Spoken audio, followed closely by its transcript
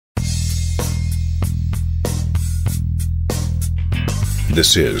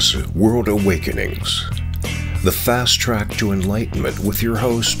This is World Awakenings, the fast track to enlightenment with your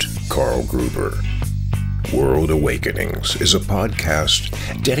host, Carl Gruber. World Awakenings is a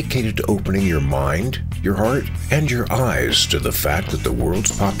podcast dedicated to opening your mind, your heart, and your eyes to the fact that the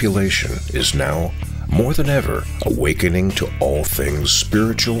world's population is now, more than ever, awakening to all things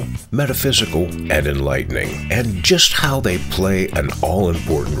spiritual, metaphysical, and enlightening, and just how they play an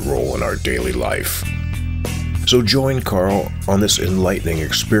all-important role in our daily life. So join Carl on this enlightening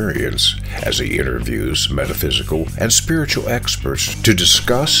experience as he interviews metaphysical and spiritual experts to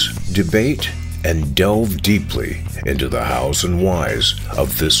discuss, debate, and delve deeply into the hows and whys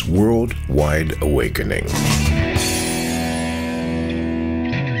of this worldwide awakening.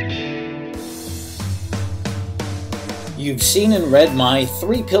 You've seen and read my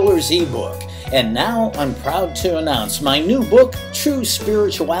 3 Pillars ebook, and now I'm proud to announce my new book, True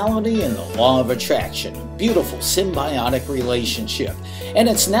Spirituality and the Law of Attraction, a beautiful symbiotic relationship, and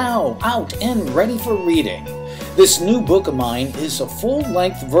it's now out and ready for reading. This new book of mine is a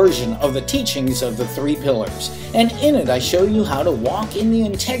full-length version of the teachings of the 3 Pillars, and in it I show you how to walk in the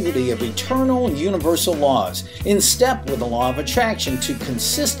integrity of eternal universal laws, in step with the law of attraction to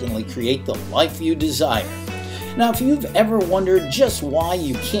consistently create the life you desire. Now, if you've ever wondered just why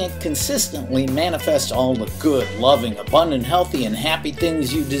you can't consistently manifest all the good, loving, abundant, healthy, and happy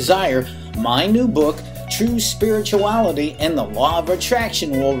things you desire, my new book, True Spirituality and the Law of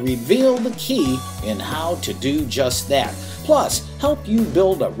Attraction, will reveal the key in how to do just that. Plus, help you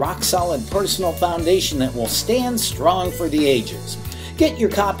build a rock-solid personal foundation that will stand strong for the ages. Get your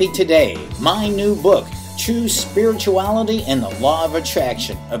copy today. My new book, True Spirituality and the Law of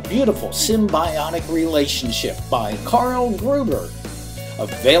Attraction, a beautiful symbiotic relationship by Carl Gruber.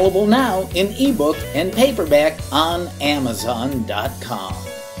 Available now in ebook and paperback on Amazon.com.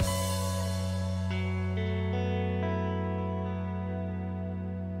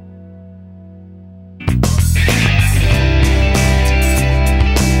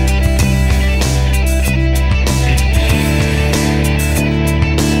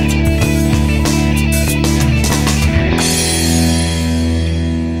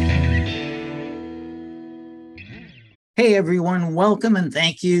 Hey everyone, welcome and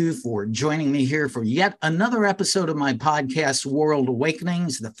thank you for joining me here for yet another episode of my podcast, World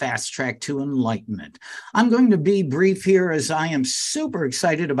Awakenings, the fast track to enlightenment. I'm going to be brief here as I am super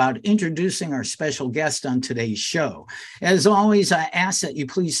excited about introducing our special guest on today's show. As always, I ask that you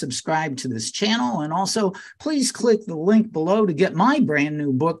please subscribe to this channel and also please click the link below to get my brand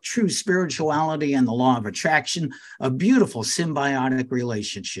new book, True Spirituality and the Law of Attraction, a beautiful symbiotic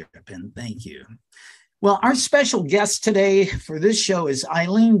relationship. And thank you. Well, our special guest today for this show is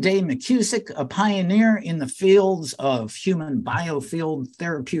Eileen Day McKusick, a pioneer in the fields of human biofield,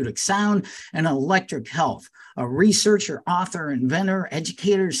 therapeutic sound, and electric health. A researcher, author, inventor,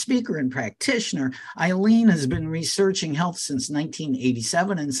 educator, speaker, and practitioner, Eileen has been researching health since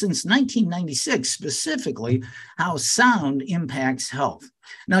 1987 and since 1996, specifically how sound impacts health.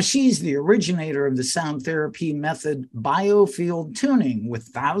 Now, she's the originator of the sound therapy method Biofield Tuning, with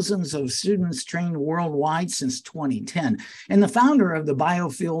thousands of students trained worldwide since 2010, and the founder of the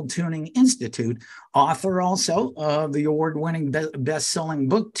Biofield Tuning Institute, author also of the award-winning best-selling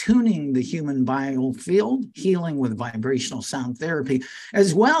book, Tuning the Human Biofield, Healing with Vibrational Sound Therapy,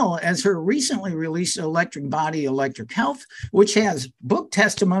 as well as her recently released Electric Body, Electric Health, which has book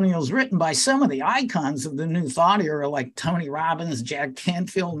testimonials written by some of the icons of the New Thought era, like Tony Robbins, Jack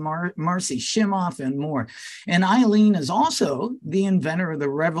Canfield, Marcy Shimoff, and more. And Eileen is also the inventor of the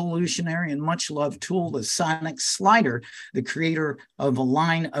revolutionary and much-loved tool, the Sonic Slider, the creator of a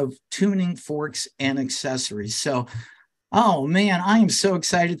line of tuning forks and accessories. So, oh man, I am so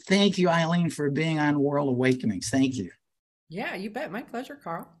excited. Thank you, Eileen, for being on World Awakenings. Thank you. Yeah, you bet. My pleasure,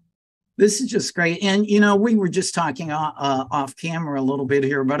 Carl. This is just great. And, you know, we were just talking off camera a little bit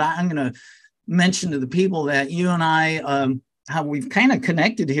here, but I'm going to mention to the people that you and I, how we've kind of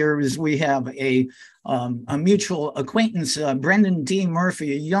connected here is we have a mutual acquaintance, Brendan D.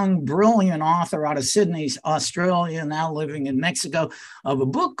 Murphy, a young, brilliant author out of Sydney, Australia, now living in Mexico, of a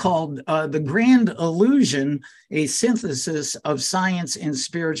book called The Grand Illusion, a synthesis of science and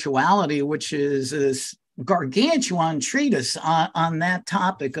spirituality, which is this gargantuan treatise on that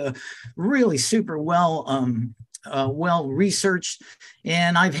topic, really super well researched.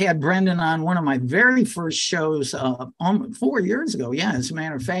 And I've had Brendan on one of my very first shows 4 years ago. Yeah, as a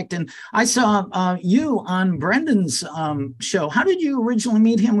matter of fact. And I saw you on Brendan's show. How did you originally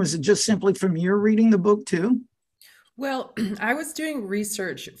meet him? Was it just simply from your reading the book too? Well, I was doing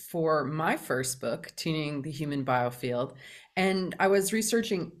research for my first book, Tuning the Human Biofield, and I was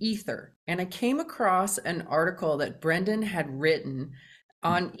researching ether. And I came across an article that Brendan had written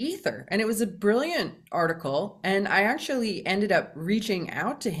on Ether. And it was a brilliant article. And I actually ended up reaching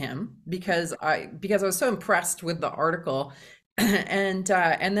out to him because I was so impressed with the article. And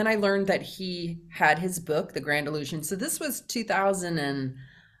then I learned that he had his book, The Grand Illusion. So this was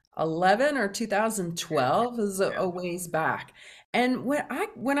 2011 or 2012, is a ways back. And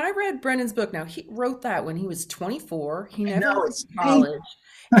when I read Brendan's book, now he wrote that when he was 24. He I never know went it's to painful. college.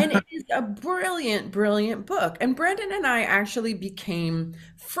 And it is a brilliant, brilliant book. And Brendan and I actually became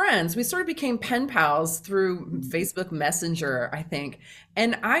friends. We sort of became pen pals through Facebook Messenger, I think.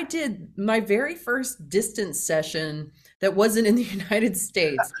 And I did my very first distance session that wasn't in the United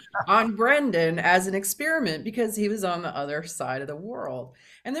States on Brendan as an experiment because he was on the other side of the world.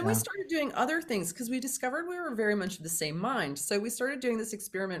 And then we Yeah. started doing other things because we discovered we were very much of the same mind. So we started doing this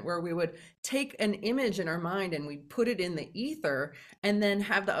experiment where we would take an image in our mind and we'd put it in the ether and then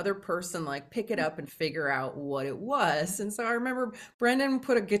have the other person like pick it up and figure out what it was. And so I remember Brendan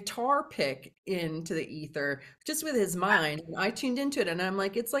put a guitar pick into the ether just with his mind. And I tuned into it and I'm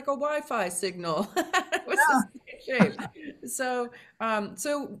like, it's like a Wi-Fi signal. It was the same shape. So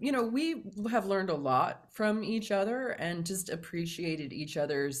we have learned a lot from each other and just appreciated each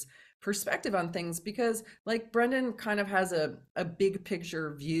other's perspective on things because like Brendan kind of has a big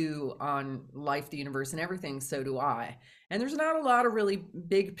picture view on life, the universe, and everything. So do I. And there's not a lot of really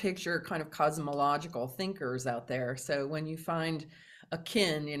big picture kind of cosmological thinkers out there. So when you find a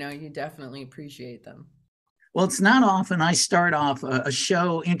kin, you definitely appreciate them. Well, it's not often I start off a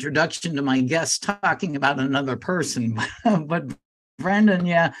show introduction to my guest talking about another person, but Brendan,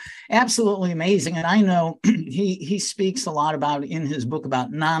 yeah, absolutely amazing. And I know he speaks a lot about in his book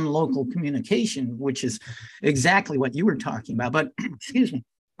about non-local communication, which is exactly what you were talking about. But excuse me.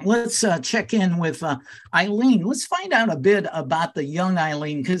 Let's check in with Eileen. Let's find out a bit about the young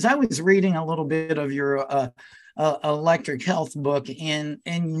Eileen, because I was reading a little bit of your electric health book and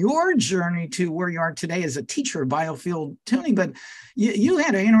your journey to where you are today as a teacher of biofield tuning. But you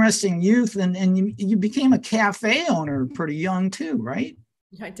had an interesting youth and you became a cafe owner pretty young too, right?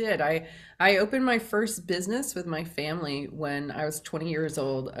 I did. I opened my first business with my family when I was 20 years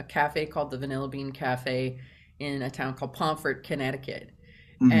old, a cafe called the Vanilla Bean Cafe in a town called Pomfret, Connecticut.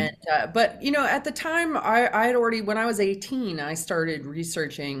 And Mhm. but at the time I had already when I was 18, I started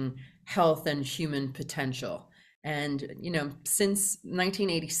researching health and human potential. And since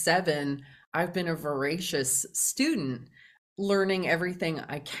 1987, I've been a voracious student learning everything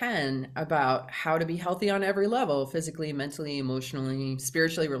I can about how to be healthy on every level, physically, mentally, emotionally,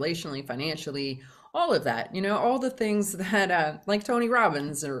 spiritually, relationally, financially, all of that, all the things that like Tony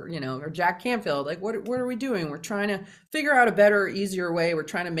Robbins or Jack Canfield, like what are we doing? We're trying to figure out a better, easier way. We're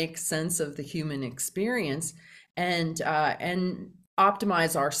trying to make sense of the human experience and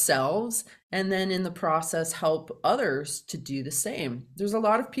optimize ourselves and then in the process help others to do the same. There's a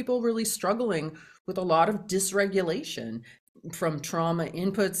lot of people really struggling with a lot of dysregulation from trauma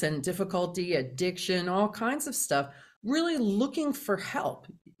inputs and difficulty, addiction, all kinds of stuff, really looking for help,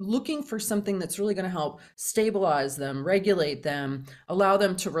 looking for something that's really going to help stabilize them, regulate them, allow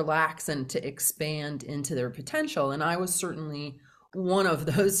them to relax and to expand into their potential. And I was certainly one of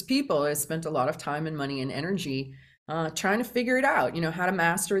those people. I spent a lot of time and money and energy trying to figure it out, how to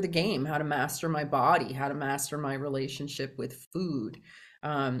master the game, how to master my body, how to master my relationship with food,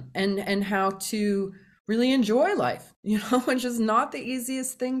 and how to really enjoy life, which is not the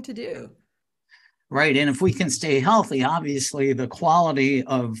easiest thing to do. Right. And if we can stay healthy, obviously the quality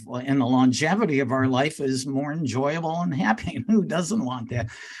of and the longevity of our life is more enjoyable and happy. And who doesn't want that?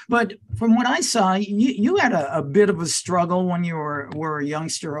 But from what I saw, you had a bit of a struggle when you were a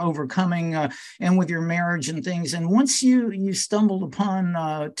youngster overcoming and with your marriage and things. And once you stumbled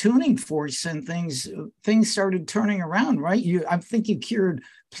upon tuning forks and things started turning around, right? I think you cured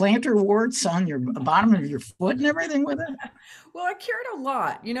plantar warts on your bottom of your foot and everything with it. Well, I cured a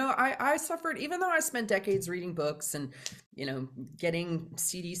lot. I suffered, even though I spent decades reading books and, getting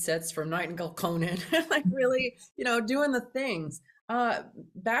CD sets from Nightingale Conan, like really, doing the things.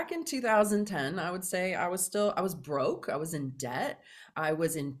 Back in 2010, I would say I was broke. I was in debt. I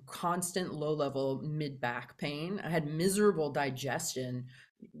was in constant low level mid back pain. I had miserable digestion,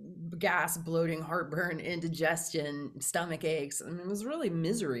 gas, bloating, heartburn, indigestion, stomach aches. I mean, it was really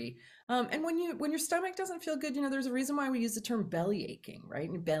misery. And when your stomach doesn't feel good, there's a reason why we use the term belly aching, right?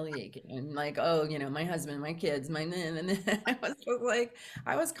 And belly aching, and like, oh, my husband, my kids, my men, and then I was just like,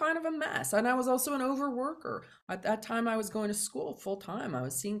 I was kind of a mess, and I was also an overworker. At that time, I was going to school full time. I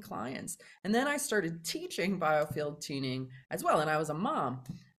was seeing clients, and then I started teaching biofield tuning as well, and I was a mom.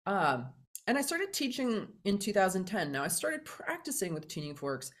 Um, And I started teaching in 2010. Now, I started practicing with tuning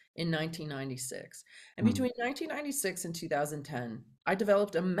forks in 1996. And Mm. between 1996 and 2010, I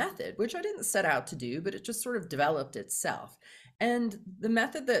developed a method, which I didn't set out to do, but it just sort of developed itself. And the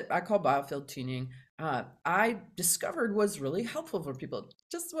method that I call Biofield tuning, I discovered was really helpful for people.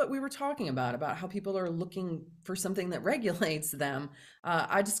 Just what we were talking about how people are looking for something that regulates them.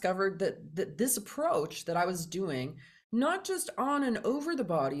 I discovered that this approach that I was doing, not just on and over the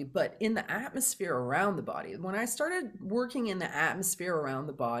body, but in the atmosphere around the body. When I started working in the atmosphere around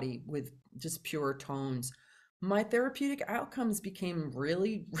the body with just pure tones, my therapeutic outcomes became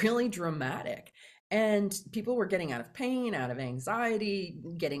really, really dramatic. And people were getting out of pain, out of anxiety,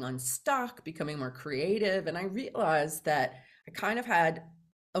 getting unstuck, becoming more creative. And I realized that I kind of had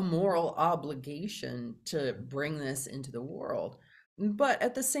a moral obligation to bring this into the world. But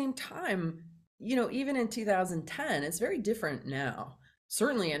at the same time, even in 2010, it's very different now.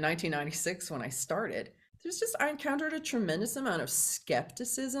 Certainly in 1996, when I started, I encountered a tremendous amount of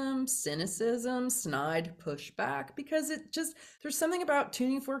skepticism, cynicism, snide pushback, because there's something about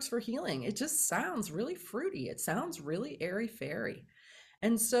tuning forks for healing. It just sounds really fruity. It sounds really airy fairy.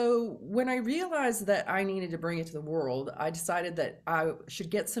 And so when I realized that I needed to bring it to the world, I decided that I should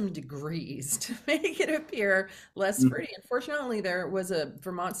get some degrees to make it appear less Mm. fruity. Unfortunately, there was a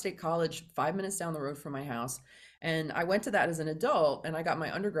Vermont State College 5 minutes down the road from my house. And I went to that as an adult, and I got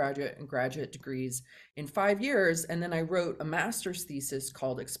my undergraduate and graduate degrees in 5 years. And then I wrote a master's thesis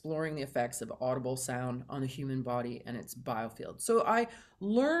called Exploring the Effects of Audible Sound on the Human Body and its Biofield. So I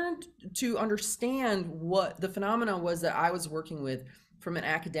learned to understand what the phenomena was that I was working with from an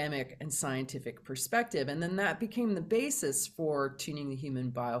academic and scientific perspective. And then that became the basis for tuning the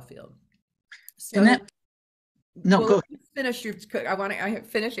human biofield. And that, no, well, go let me finish I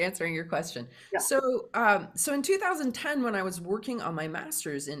finish answering your question. Yeah. So in 2010, when I was working on my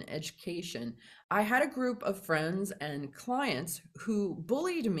master's in education, I had a group of friends and clients who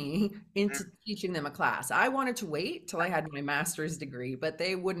bullied me into teaching them a class. I wanted to wait till I had my master's degree, but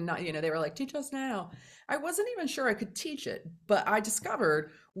they would not, they were like, teach us now. I wasn't even sure I could teach it, but I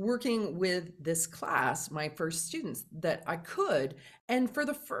discovered working with this class, my first students, that I could. And for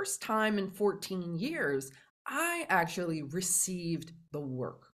the first time in 14 years, I actually received the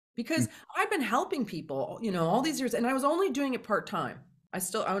work, because I've been helping people, all these years, and I was only doing it part-time. I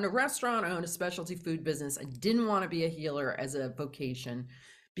still own a restaurant, I own a specialty food business. I didn't want to be a healer as a vocation,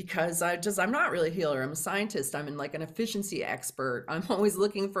 because I'm not really a healer. I'm a scientist. I'm in like an efficiency expert. I'm always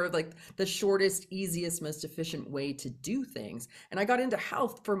looking for like the shortest, easiest, most efficient way to do things. And I got into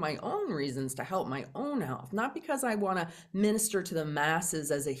health for my own reasons, to help my own health, not because I want to minister to the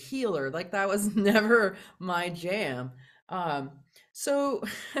masses as a healer. Like that was never my jam. So,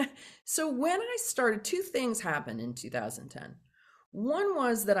 so when I started, two things happened in 2010. One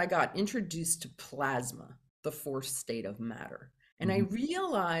was that I got introduced to plasma, the fourth state of matter. And I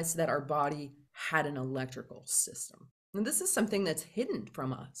realized that our body had an electrical system. And this is something that's hidden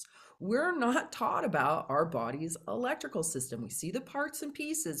from us. We're not taught about our body's electrical system. We see the parts and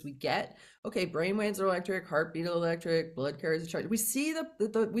pieces. We get, okay, brain waves are electric, heartbeat electric, blood carries a charge. We see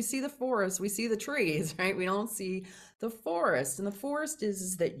we see the forest, we see the trees, right? We don't see the forest. And the forest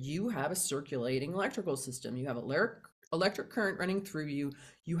is that you have a circulating electrical system. You have electric current running through you.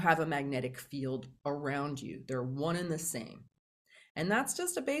 You have a magnetic field around you. They're one and the same. And that's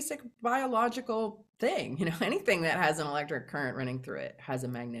just a basic biological thing. Anything that has an electric current running through it has a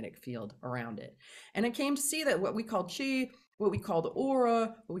magnetic field around it. And I came to see that what we call chi, what we call the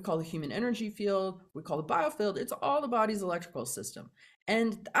aura, what we call the human energy field, what we call the biofield, it's all the body's electrical system.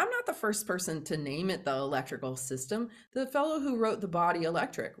 And I'm not the first person to name it the electrical system. The fellow who wrote The Body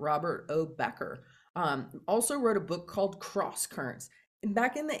Electric, Robert O. Becker, also wrote a book called Cross Currents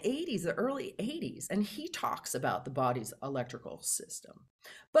back in the 80s, the early 80s, and he talks about the body's electrical system.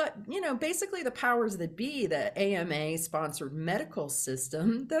 But, basically the powers that be, the AMA sponsored medical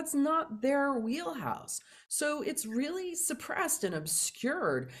system, that's not their wheelhouse. So it's really suppressed and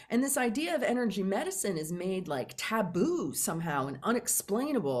obscured. And this idea of energy medicine is made like taboo somehow and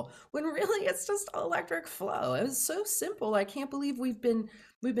unexplainable, when really it's just electric flow. It was so simple. I can't believe we've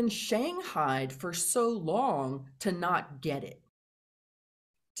been shanghaied for so long to not get it.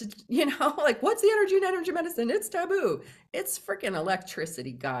 Like, what's the energy in energy medicine? It's taboo. It's freaking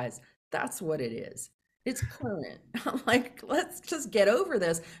electricity, guys. That's what it is. It's current. Like, let's just get over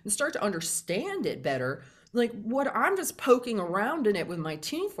this and start to understand it better. Like, what I'm just poking around in it with my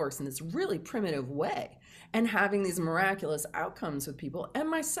tuning forks in this really primitive way and having these miraculous outcomes with people and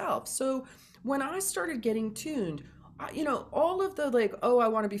myself. So when I started getting tuned, all of the like, oh, I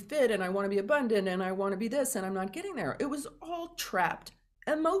want to be fit and I want to be abundant and I want to be this and I'm not getting there. It was all trapped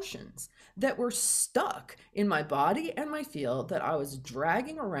emotions that were stuck in my body and my field that I was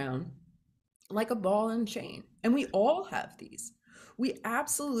dragging around like a ball and chain. And we all have these. We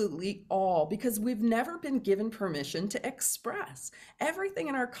absolutely all, because we've never been given permission to express. Everything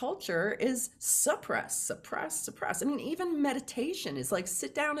in our culture is suppress, suppress, suppress. I mean, even meditation is like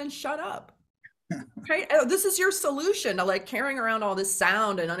sit down and shut up. Right? Oh, this is your solution to like carrying around all this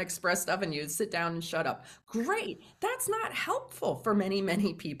sound and unexpressed stuff and you sit down and shut up. Great. That's not helpful for many,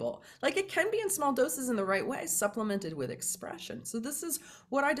 many people. Like it can be in small doses in the right way, supplemented with expression. So this is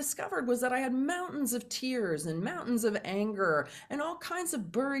what I discovered was that I had mountains of tears and mountains of anger and all kinds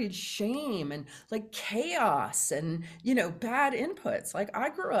of buried shame and like chaos and, bad inputs. Like I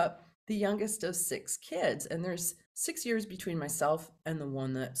grew up the youngest of 6 kids, and there's 6 years between myself and the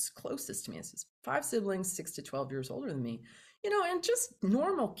one that's closest to me. It's 5 siblings, 6 to 12 years older than me, and just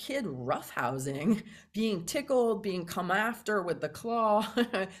normal kid roughhousing, being tickled, being come after with the claw.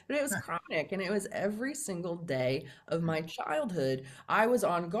 But it was chronic, and it was every single day of my childhood. I was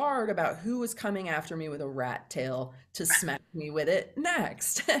on guard about who was coming after me with a rat tail to smack me with it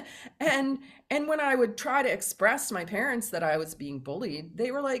next. And when I would try to express to my parents that I was being bullied,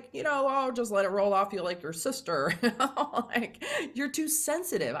 they were like, oh, just let it roll off you like your sister. Like, you're too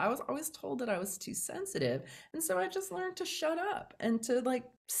sensitive. I was always told that I was too sensitive. And so I just learned to shut up and to like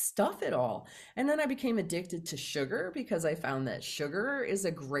stuff it all. And then I became addicted to sugar because I found that sugar is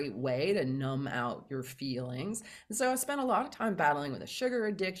a great way to numb out your feelings. And so I spent a lot of time battling with a sugar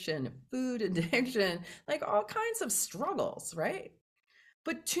addiction, food addiction, like all kinds of struggles, right?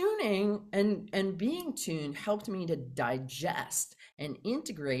 But tuning and being tuned helped me to digest and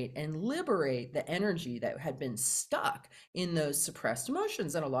integrate and liberate the energy that had been stuck in those suppressed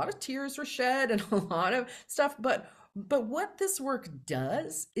emotions. And a lot of tears were shed and a lot of stuff. But what this work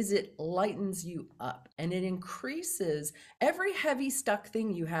does is it lightens you up and it increases every heavy stuck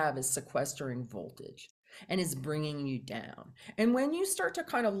thing you have is sequestering voltage and is bringing you down. And when you start to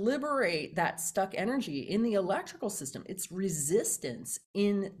kind of liberate that stuck energy in the electrical system, it's resistance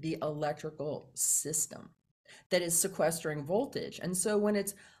in the electrical system that is sequestering voltage. And so when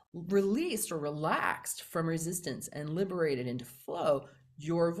it's released or relaxed from resistance and liberated into flow,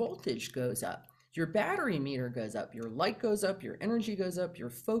 your voltage goes up. Your battery meter goes up, your light goes up, your energy goes up, your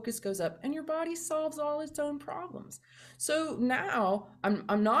focus goes up, and your body solves all its own problems. So now I'm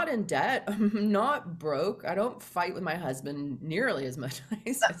not in debt. I'm not broke. I don't fight with my husband nearly as much.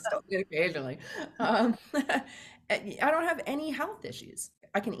 I still do occasionally. I don't have any health issues.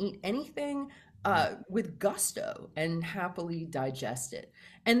 I can eat anything with gusto and happily digest it.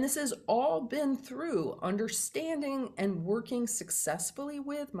 And this has all been through understanding and working successfully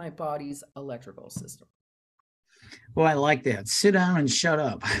with my body's electrical system. Well, I like that. Sit down and shut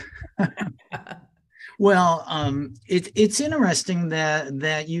up. Well, it's interesting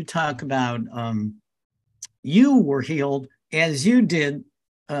that you talk about you were healed as you did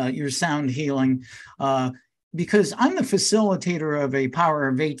your sound healing. Because I'm the facilitator of a Power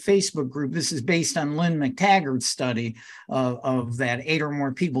of 8 Facebook group. This is based on Lynn McTaggart's study of that 8 or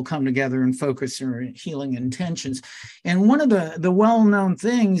more people come together and focus their healing intentions. And one of the well-known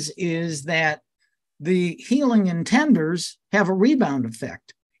things is that the healing intenders have a rebound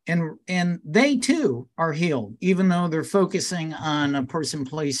effect. And they too are healed, even though they're focusing on a person,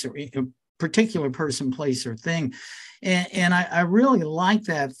 place, or a particular person, place, or thing. And I really like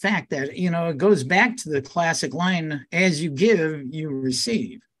that fact that, it goes back to the classic line, as you give, you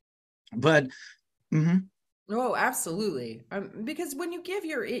receive. But, Oh, absolutely. Because when you give,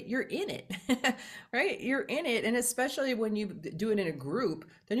 you're in it, right? You're in it. And especially when you do it in a group,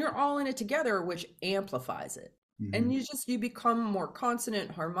 then you're all in it together, which amplifies it. And you become more consonant,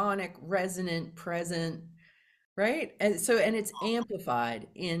 harmonic, resonant, present, right? And it's amplified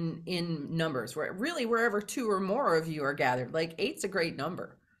in numbers where really wherever 2 or more of you are gathered. Like 8's a great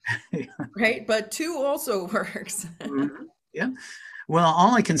number, right? But 2 also works. Yeah. Well,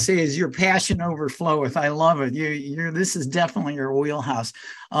 all I can say is your passion overfloweth. I love it. This is definitely your wheelhouse.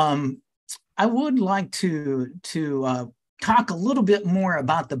 I would like to talk a little bit more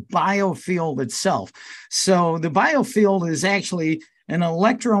about the biofield itself. So the biofield is actually an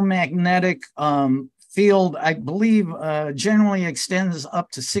electromagnetic field, I believe, generally extends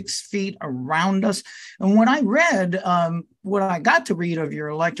up to 6 feet around us. And what I read, what I got to read of your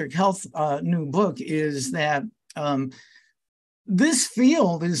electric health new book is that this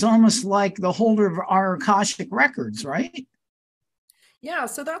field is almost like the holder of our Akashic records, right? Yeah,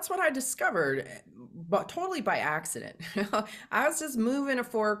 so that's what I discovered, but totally by accident. I was just moving a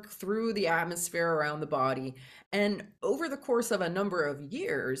fork through the atmosphere around the body, and over the course of a number of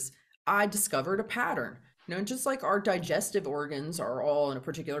years, I discovered a pattern Just like our digestive organs are all in a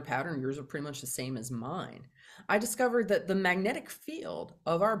particular pattern, yours are pretty much the same as mine. I discovered that the magnetic field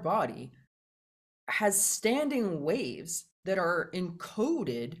of our body has standing waves that are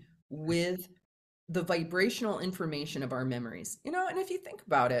encoded with the vibrational information of our memories. And if you think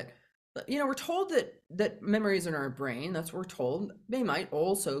about it, we're told that memories in our brain, that's what we're told, they might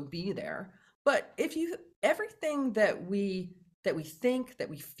also be there. But everything that we think, that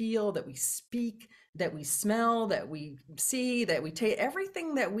we feel, that we speak, that we smell, that we see, that we taste,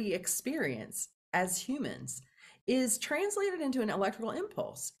 everything that we experience as humans is translated into an electrical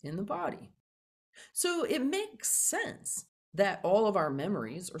impulse in the body. So it makes sense that all of our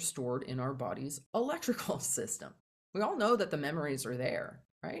memories are stored in our body's electrical system. We all know that the memories are there,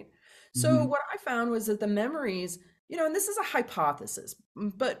 right? So what I found was that the memories, and this is a hypothesis,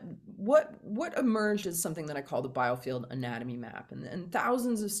 but what emerged is something that I call the Biofield anatomy map. And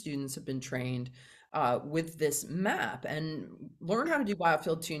thousands of students have been trained with this map and learned how to do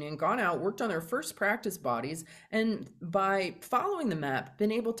biofield tuning, gone out, worked on their first practice bodies, and by following the map,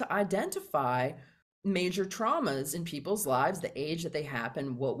 been able to identify major traumas in people's lives, the age that they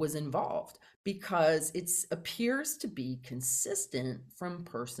happen, what was involved, because it appears to be consistent from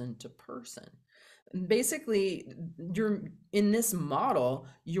person to person. Basically, in this model,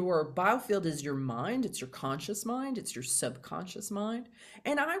 your biofield is your mind, it's your conscious mind, it's your subconscious mind.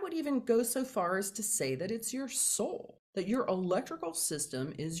 And I would even go so far as to say that it's your soul, that your electrical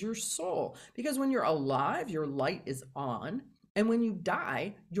system is your soul. Because when you're alive, your light is on. And when you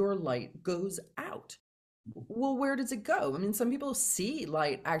die, your light goes out. Well, where does it go? I mean, some people see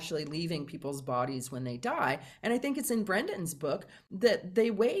light actually leaving people's bodies when they die. And I think it's in Brendan's book that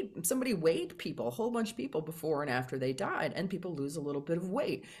somebody weighed people, a whole bunch of people before and after they died, and people lose a little bit of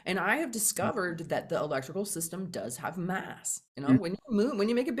weight. And I have discovered that the electrical system does have mass. When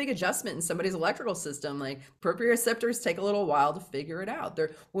you make a big adjustment in somebody's electrical system, like proprioceptors take a little while to figure it out.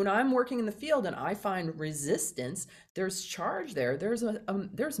 When I'm working in the field and I find resistance, there's charge there,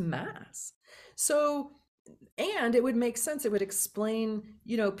 there's mass. So, and it would make sense, it would explain,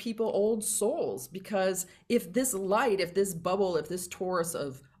 people, old souls, because if this light, if this bubble, if this torus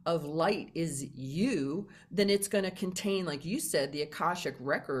of light is you, then it's going to contain, like you said, the Akashic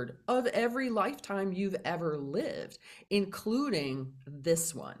record of every lifetime you've ever lived, including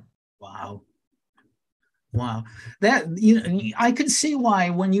this one. Wow. That, I could see why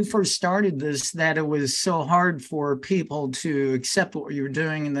when you first started this, that it was so hard for people to accept what you were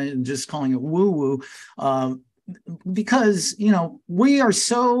doing and then just calling it woo-woo. Because, we are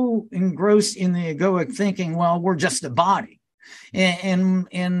so engrossed in the egoic thinking, well, we're just a body.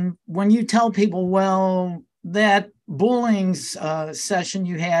 And when you tell people, well, that bullying session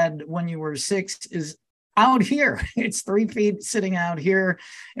you had when you were 6 is out here, it's 3 feet sitting out here,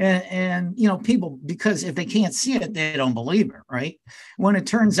 and people, because if they can't see it, they don't believe it, right? When it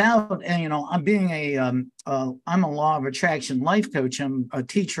turns out, and I'm being I'm a law of attraction life coach, I'm a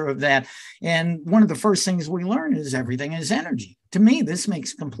teacher of that, and one of the first things we learn is everything is energy. To me, this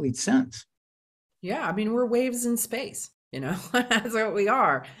makes complete sense. Yeah, I mean, we're waves in space, that's what we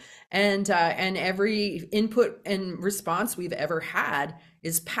are. And every input and response we've ever had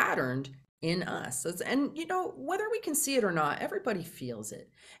is patterned in us. And whether we can see it or not, everybody feels it.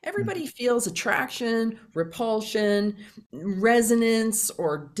 Everybody feels attraction, repulsion, resonance,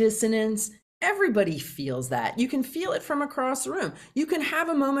 or dissonance. Everybody feels that. You can feel it from across the room. You can have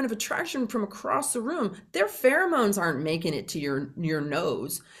a moment of attraction from across the room. Their pheromones aren't making it to your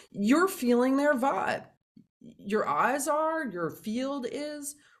nose. You're feeling their vibe. Your eyes are, your field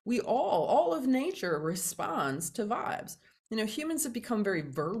is. All of nature responds to vibes. Humans have become very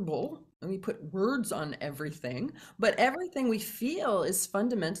verbal and we put words on everything, but everything we feel is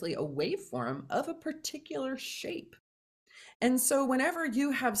fundamentally a waveform of a particular shape. And so whenever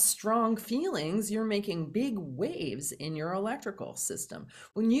you have strong feelings, you're making big waves in your electrical system.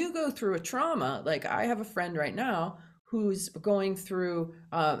 When you go through a trauma, like I have a friend right now who's going through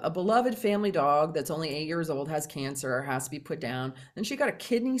a beloved family dog that's only 8 years old, has cancer, has to be put down. And she got a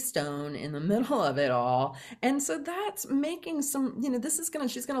kidney stone in the middle of it all. And so that's making some, she's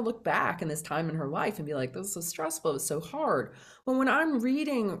going to look back in this time in her life and be like, this was so stressful, it was so hard. But when I'm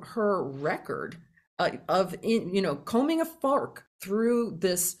reading her record of combing a fork through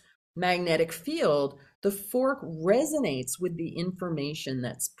this magnetic field, the fork resonates with the information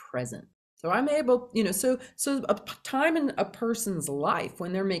that's present. So I'm able, so a time in a person's life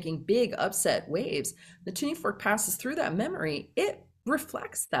when they're making big upset waves, the tuning fork passes through that memory. It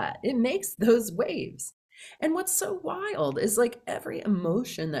reflects that. It makes those waves. And what's so wild is like every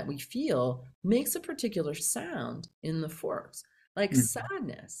emotion that we feel makes a particular sound in the forks, like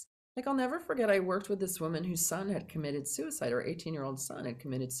sadness Like, I'll never forget, I worked with this woman whose son had committed suicide. Her 18-year-old son had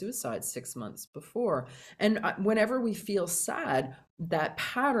committed suicide 6 months before. And whenever we feel sad, that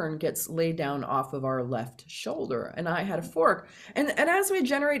pattern gets laid down off of our left shoulder. And I had a fork. And as we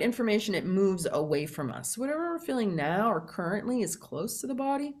generate information, it moves away from us. Whatever we're feeling now or currently is close to the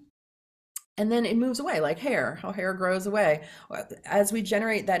body. And then it moves away, like hair, how hair grows away. As we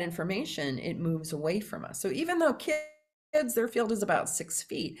generate that information, it moves away from us. So even though kids, their field is about 6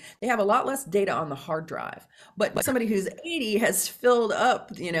 feet, they have a lot less data on the hard drive. But somebody who's 80 has filled up,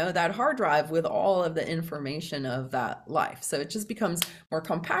 that hard drive with all of the information of that life. So it just becomes more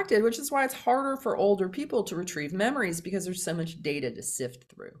compacted, which is why it's harder for older people to retrieve memories, because there's so much data to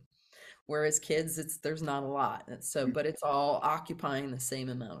sift through. Whereas kids, there's not a lot. But it's all occupying the same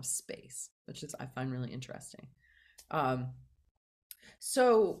amount of space, which I find really interesting. Now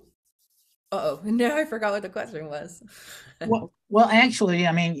I forgot what the question was. Well, actually,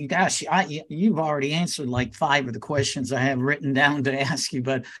 I mean, gosh, you've already answered like 5 of the questions I have written down to ask you,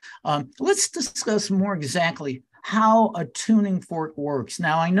 but let's discuss more exactly how a tuning fork works.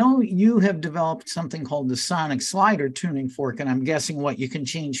 Now, I know you have developed something called the sonic slider tuning fork, and I'm guessing you can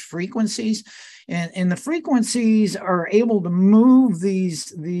change frequencies, and the frequencies are able to move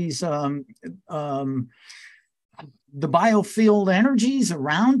the biofield energies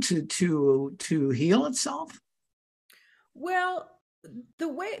around to heal itself. Well,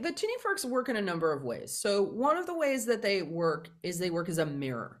 the tuning forks work in a number of ways. So one of the ways that they work as a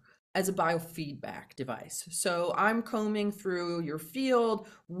mirror, as a biofeedback device. So I'm combing through your field.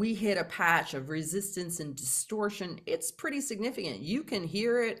 We hit a patch of resistance and distortion. It's pretty significant. You can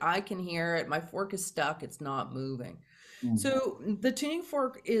hear it. I can hear it. My fork is stuck. It's not moving. Mm-hmm. So the tuning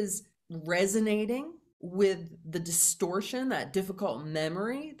fork is resonating with the distortion, that difficult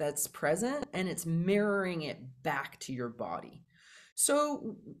memory that's present, and it's mirroring it back to your body.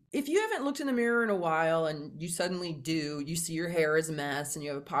 So if you haven't looked in the mirror in a while and you suddenly do, you see your hair is a mess and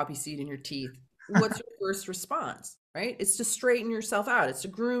you have a poppy seed in your teeth, what's your first response, right? It's to straighten yourself out. It's to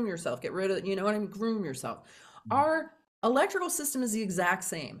groom yourself, get rid of, groom yourself. Our electrical system is the exact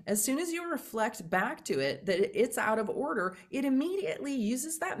same. As soon as you reflect back to it that it's out of order, it immediately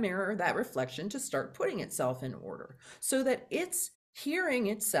uses that mirror, that reflection, to start putting itself in order so that it's hearing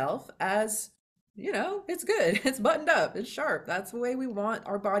itself as, it's good, it's buttoned up, it's sharp. That's the way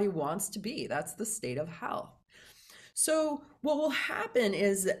our body wants to be. That's the state of health. So what will happen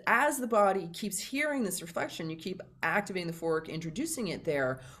is that as the body keeps hearing this reflection, you keep activating the fork, introducing it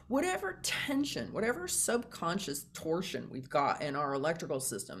there, whatever tension, whatever subconscious torsion we've got in our electrical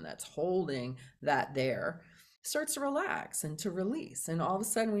system that's holding that there starts to relax and to release. And all of a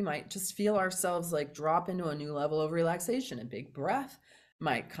sudden we might just feel ourselves like drop into a new level of relaxation. A big breath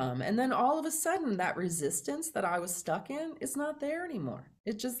might come. And then all of a sudden that resistance that I was stuck in is not there anymore.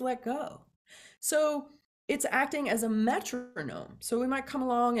 It just let go. So it's acting as a metronome. So we might come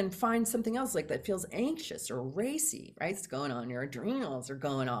along and find something else like that feels anxious or racy, right? It's going on. Your adrenals are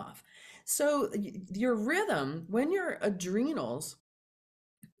going off. So your rhythm, when you go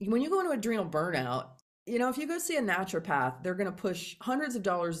into adrenal burnout, if you go see a naturopath, they're going to push hundreds of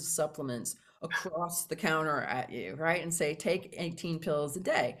dollars of supplements across the counter at you, right? And say, take 18 pills a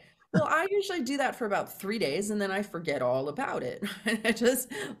day. Well, I usually do that for about 3 days and then I forget all about it. I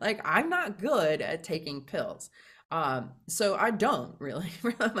just I'm not good at taking pills. So I don't really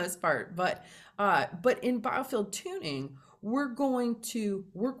for the most part, but in biofield tuning, we're going to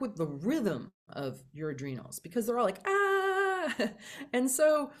work with the rhythm of your adrenals because they're all like, ah. And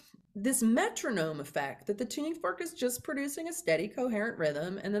so this metronome effect that the tuning fork is just producing a steady, coherent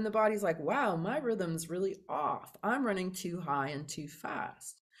rhythm. And then the body's like, wow, my rhythm's really off. I'm running too high and too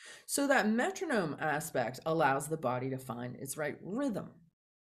fast. So that metronome aspect allows the body to find its right rhythm.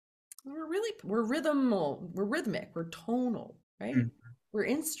 We're rhythmic, we're tonal, right? Mm-hmm. We're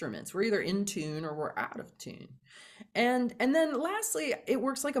instruments. We're either in tune or we're out of tune. And then lastly, it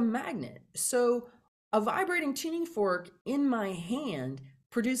works like a magnet. So a vibrating tuning fork in my hand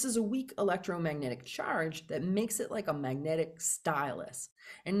produces a weak electromagnetic charge that makes it like a magnetic stylus.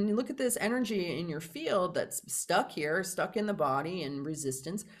 And you look at this energy in your field that's stuck here, stuck in the body in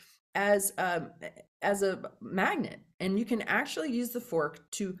resistance as a magnet. And you can actually use the fork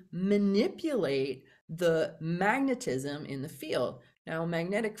to manipulate the magnetism in the field. Now,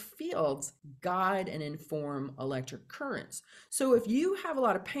 magnetic fields guide and inform electric currents. So if you have a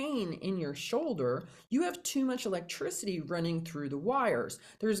lot of pain in your shoulder, you have too much electricity running through the wires.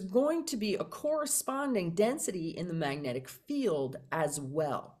 There's going to be a corresponding density in the magnetic field as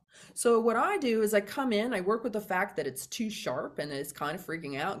well. So what I do is I come in, I work with the fact that it's too sharp and it's kind of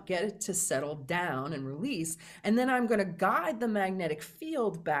freaking out, get it to settle down and release. And then I'm going to guide the magnetic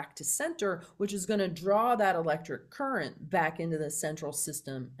field back to center, which is going to draw that electric current back into the central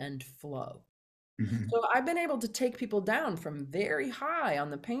system and flow. Mhm. So I've been able to take people down from very high on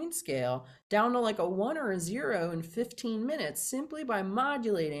the pain scale down to like a 1 or a 0 in 15 minutes simply by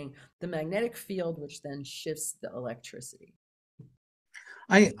modulating the magnetic field, which then shifts the electricity.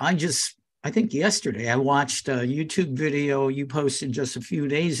 I think yesterday I watched a YouTube video you posted just a few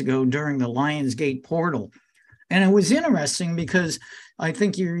days ago during the Lionsgate portal. And it was interesting because I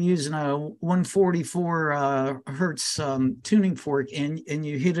think you're using a 144 hertz tuning fork, and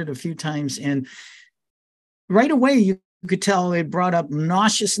you hit it a few times. And right away, you could tell it brought up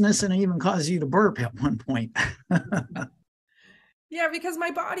nauseousness and even caused you to burp at one point. Yeah, because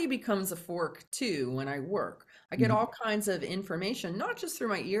my body becomes a fork too when I work. I get all kinds of information, not just through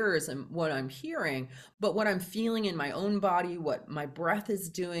my ears and what I'm hearing, but what I'm feeling in my own body, what my breath is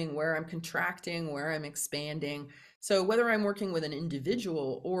doing, where I'm contracting, where I'm expanding. So whether I'm working with an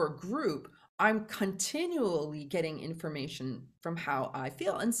individual or a group, I'm continually getting information from how I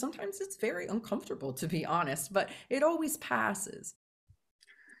feel. And sometimes it's very uncomfortable, to be honest, but it always passes.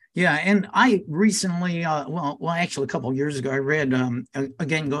 Yeah, and I recently, actually, a couple of years ago, I read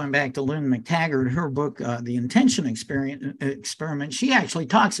again going back to Lynn McTaggart, her book, The Intention Experiment. She actually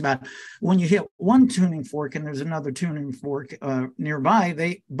talks about when you hit one tuning fork and there's another tuning fork nearby,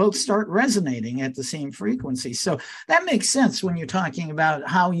 they both start resonating at the same frequency. So that makes sense when you're talking about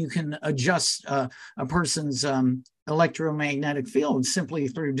how you can adjust a person's electromagnetic field simply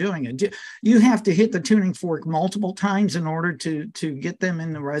through doing it. You have to hit the tuning fork multiple times in order to get them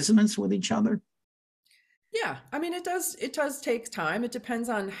in the resonance with each other? Yeah, I mean it does take time. It depends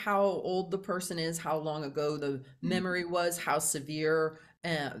on how old the person is, how long ago the memory was, how severe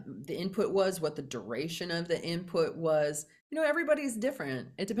the input was, what the duration of the input was. Everybody's different.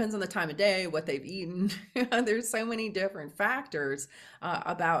 It depends on the time of day, what they've eaten. There's so many different factors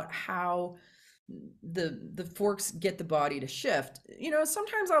about how the forks get the body to shift.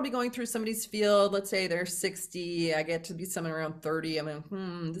 Sometimes I'll be going through somebody's field. Let's say they're 60, I get to be someone around 30. I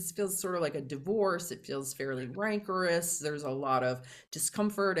mean, this feels sort of like a divorce. It feels fairly rancorous. There's a lot of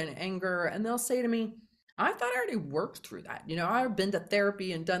discomfort and anger, and they'll say to me, I thought I already worked through that. I've been to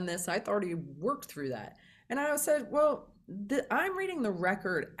therapy and done this. I thought I already worked through that. And I said, well, I'm reading the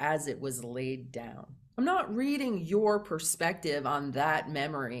record as it was laid down. I'm not reading your perspective on that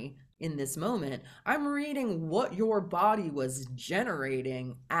memory in this moment. I'm reading what your body was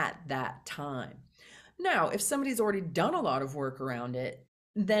generating at that time. Now, if somebody's already done a lot of work around it,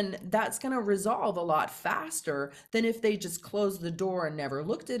 then that's going to resolve a lot faster than if they just closed the door and never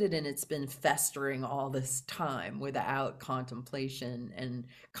looked at it and it's been festering all this time without contemplation and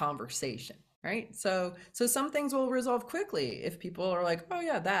conversation. Right. So some things will resolve quickly if people are like, oh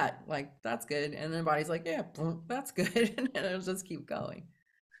yeah, that's good. And then the body's like, yeah, that's good. And it'll just keep going.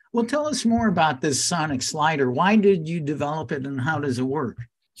 Well, tell us more about this sonic slider. Why did you develop it and how does it work?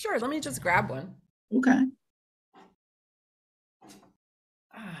 Sure, let me just grab one. Okay.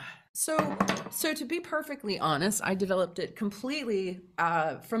 So to be perfectly honest, I developed it completely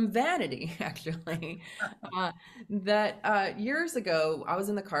from vanity, actually. That years ago, I was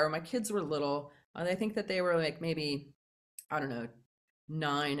in the car. My kids were little. I think that they were like maybe, I don't know,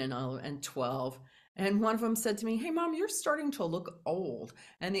 9 and 12. And one of them said to me, hey, Mom, you're starting to look old.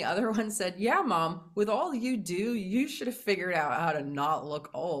 And the other one said, yeah, Mom, with all you do, you should have figured out how to not look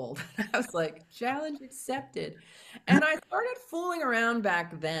old. I was like, challenge accepted. And I started fooling around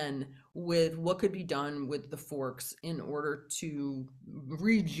back then with what could be done with the forks in order to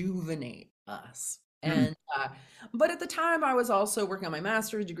rejuvenate us. And but at the time I was also working on my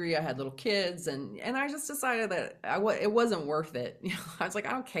master's degree. I had little kids, and I just decided that it wasn't worth it. I was like,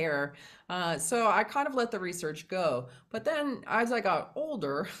 I don't care. So I kind of let the research go. But then as I got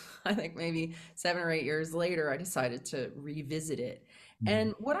older, I think maybe 7 or 8 years later, I decided to revisit it.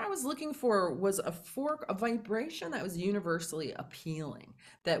 And what I was looking for was a fork, a vibration that was universally appealing,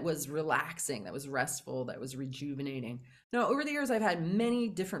 that was relaxing, that was restful, that was rejuvenating. Now, over the years, I've had many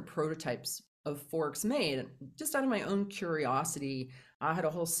different prototypes of forks made just out of my own curiosity. I had a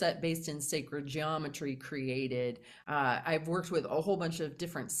whole set based in sacred geometry created. I've worked with a whole bunch of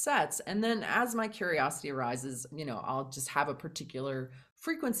different sets. And then as my curiosity arises, I'll just have a particular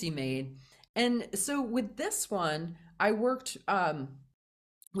frequency made. And so with this one, I worked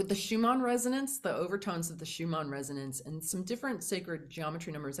with the Schumann resonance, the overtones of the Schumann resonance, and some different sacred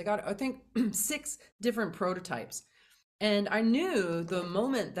geometry numbers. I got, I think, 6 different prototypes. And I knew the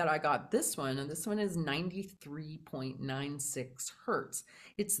moment that I got this one, and this one is 93.96 hertz.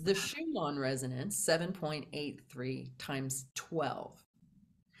 It's the Schumann resonance, 7.83 times 12.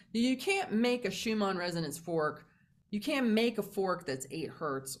 You can't make a Schumann resonance fork. You can't make a fork that's 8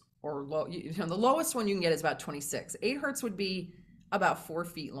 hertz or low. The lowest one you can get is about 26. 8 hertz would be about 4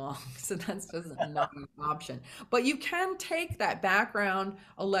 feet long. So that's just not an option. But you can take that background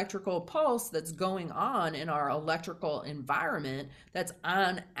electrical pulse that's going on in our electrical environment that's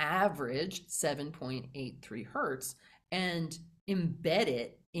on average 7.83 hertz and embed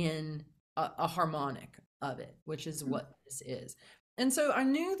it in a harmonic of it, which is what this is. And so I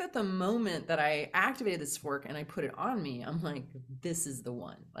knew that the moment that I activated this fork and I put it on me, I'm like, this is the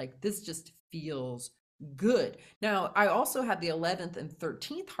one. Like, this just feels good. Now, I also had the 11th and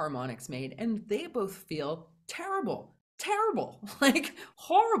 13th harmonics made, and they both feel terrible, like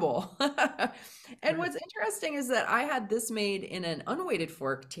horrible. And what's interesting is that I had this made in an unweighted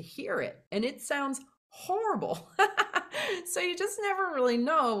fork to hear it, and it sounds horrible. So you just never really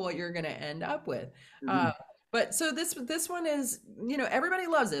know what you're going to end up with. But so this one is, everybody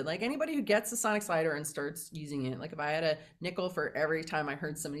loves it. Like, anybody who gets a sonic slider and starts using it, like if I had a nickel for every time I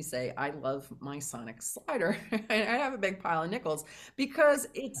heard somebody say, I love my sonic slider, I have a big pile of nickels because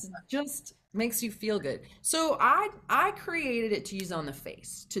it's just makes you feel good. So I created it to use on the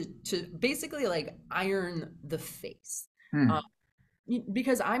face, to basically like iron the face.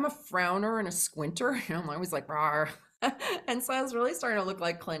 Because I'm a frowner and a squinter, and I'm always like, rawr. And so I was really starting to look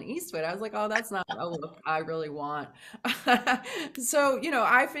like Clint Eastwood. I was like, oh, that's not a look I really want. So,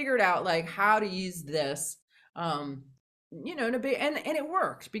 I figured out like how to use this, to be, and it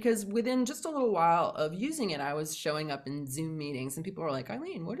worked, because within just a little while of using it, I was showing up in Zoom meetings and people were like,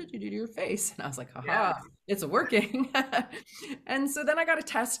 Eileen, what did you do to your face? And I was like, aha, it's working. And so then I got a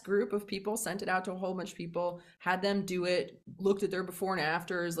test group of people, sent it out to a whole bunch of people, had them do it, looked at their before and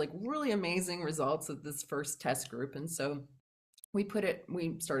afters, like really amazing results of this first test group. And so we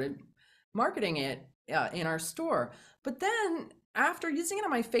started marketing it in our store. But then after using it on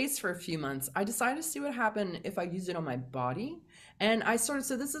my face for a few months, I decided to see what happened if I use it on my body. And so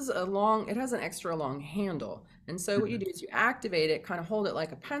this is it has an extra long handle. And so what you do is you activate it, kind of hold it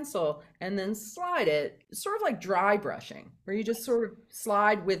like a pencil, and then slide it, sort of like dry brushing, where you just sort of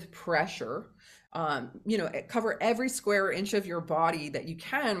slide with pressure, cover every square inch of your body that you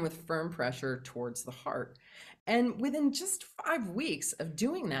can with firm pressure towards the heart. And within just 5 weeks of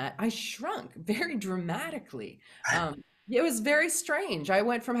doing that, I shrunk very dramatically. It was very strange. I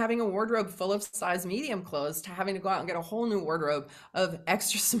went from having a wardrobe full of size medium clothes to having to go out and get a whole new wardrobe of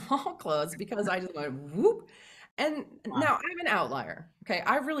extra small clothes, because I just went whoop. And now I'm an outlier. Okay.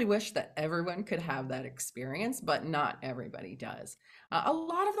 I really wish that everyone could have that experience, but not everybody does. A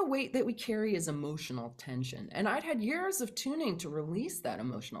lot of the weight that we carry is emotional tension. And I'd had years of tuning to release that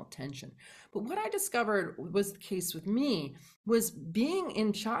emotional tension. But what I discovered was the case with me was being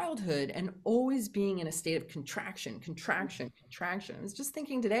in childhood and always being in a state of contraction. I was just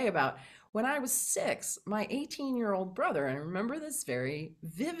thinking today about when I was 6, my 18-year-old brother, and I remember this very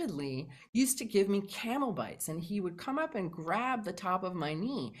vividly, used to give me camel bites, and he would come up and grab the top of my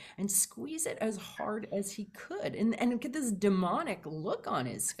knee and squeeze it as hard as he could, and get this demonic look on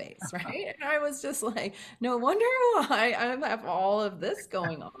his face, right? And I was just like, no wonder why I have all of this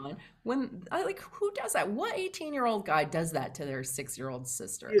going on. When I like, who does that? What 18-year-old guy does that to their 6-year-old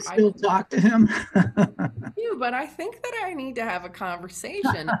sister? You still talk to him? But I think that I need to have a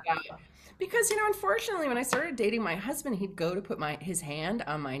conversation about, because, unfortunately, when I started dating my husband, he'd go to put his hand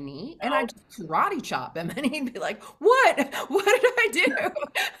on my knee, and I'd just karate chop him, and he'd be like, what did I do?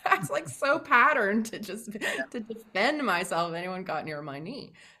 I was like so patterned to defend myself if anyone got near my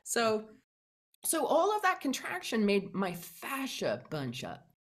knee. So all of that contraction made my fascia bunch up.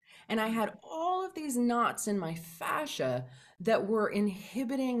 And I had all of these knots in my fascia that were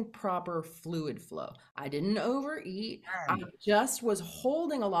inhibiting proper fluid flow. I didn't overeat. I just was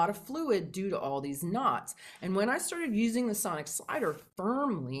holding a lot of fluid due to all these knots. And when I started using the sonic slider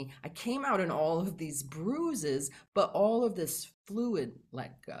firmly, I came out in all of these bruises, but all of this fluid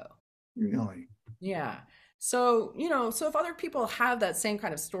let go. Really? Yeah. So, so if other people have that same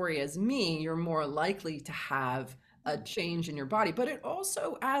kind of story as me, you're more likely to have a change in your body. But it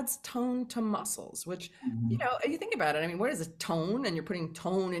also adds tone to muscles, which, you think about it, I mean, what is a tone? And you're putting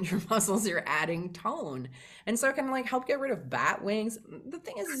tone in your muscles, you're adding tone. And so it can like help get rid of bat wings. The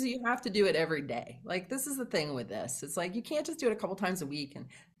thing is you have to do it every day. Like, this is the thing with this. It's like, you can't just do it a couple times a week and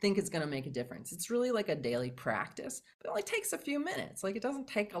think it's going to make a difference. It's really like a daily practice, but it only takes a few minutes. Like, it doesn't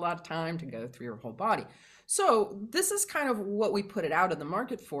take a lot of time to go through your whole body. So this is kind of what we put it out in the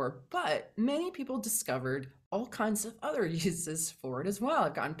market for, but many people discovered all kinds of other uses for it as well.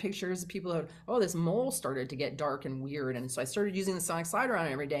 I've gotten pictures of people who, oh, this mole started to get dark and weird. And so I started using the sonic slider on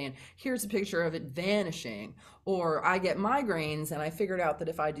it every day. And here's a picture of it vanishing. Or I get migraines and I figured out that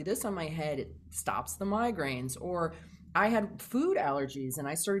if I do this on my head, it stops the migraines. Or I had food allergies and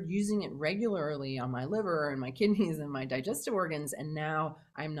I started using it regularly on my liver and my kidneys and my digestive organs. And now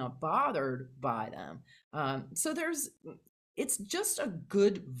I'm not bothered by them. So it's just a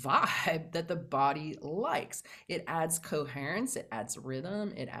good vibe that the body likes. It adds coherence, it adds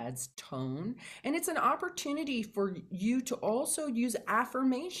rhythm, it adds tone, and it's an opportunity for you to also use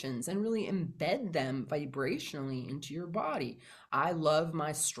affirmations and really embed them vibrationally into your body. I love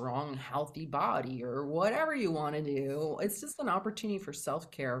my strong, healthy body, or whatever you want to do. It's just an opportunity for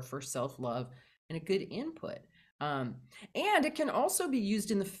self-care, for self-love, and a good input. And it can also be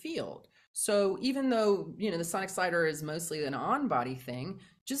used in the field. So even though, the sonic slider is mostly an on-body thing,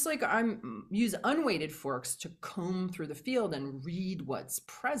 just like use unweighted forks to comb through the field and read what's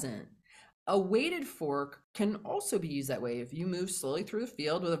present, a weighted fork can also be used that way. If you move slowly through the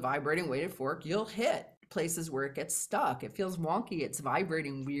field with a vibrating weighted fork, you'll hit places where it gets stuck. It feels wonky. It's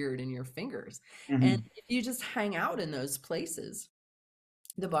vibrating weird in your fingers. Mm-hmm. And if you just hang out in those places,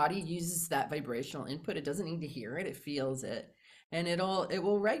 the body uses that vibrational input. It doesn't need to hear it. It feels it. And it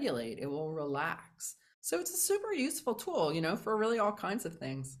will regulate, it will relax. So it's a super useful tool, for really all kinds of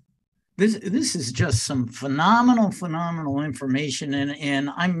things. This is just some phenomenal information. And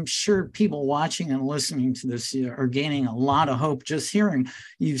I'm sure people watching and listening to this are gaining a lot of hope just hearing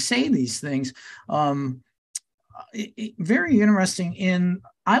you say these things. Very interesting. And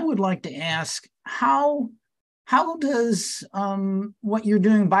I would like to ask, how does what you're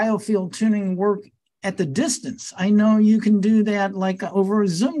doing, Biofield Tuning, work at the distance? I know you can do that like over a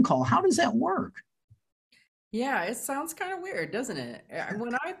Zoom call. How does that work? Yeah, it sounds kind of weird, doesn't it?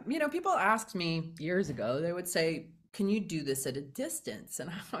 When people asked me years ago, they would say, can you do this at a distance?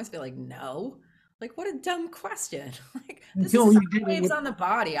 And I always feel like, no. Like, what a dumb question. Like, this is waves on the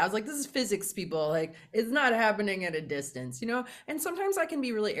body. I was like, this is physics, people. Like, it's not happening at a distance, And sometimes I can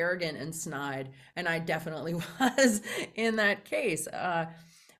be really arrogant and snide, and I definitely was in that case.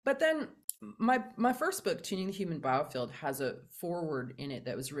 But then my first book, Tuning the Human Biofield, has a foreword in it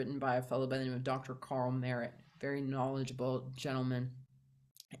that was written by a fellow by the name of Dr. Carl Merritt, very knowledgeable gentleman.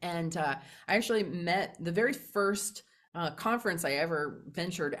 And I actually met the very first conference I ever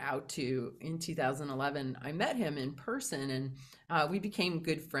ventured out to in 2011. I met him in person and we became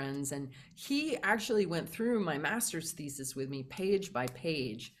good friends. And he actually went through my master's thesis with me page by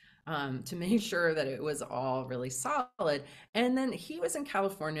page to make sure that it was all really solid. And then he was in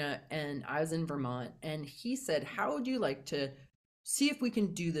California and I was in Vermont. And he said, how would you like to see if we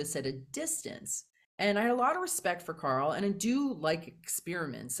can do this at a distance? And I had a lot of respect for Carl, and I do like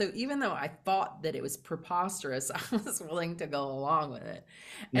experiments. So even though I thought that it was preposterous, I was willing to go along with it.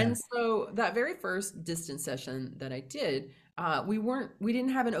 Yeah. And so that very first distance session that I did, we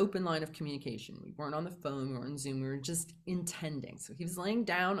didn't have an open line of communication. We weren't on the phone, we weren't on Zoom, we were just intending. So he was laying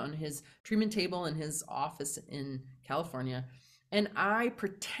down on his treatment table in his office in California, and I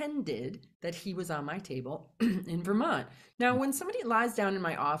pretended that he was on my table in Vermont. Now, when somebody lies down in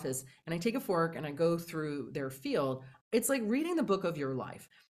my office and I take a fork and I go through their field, it's like reading the book of your life.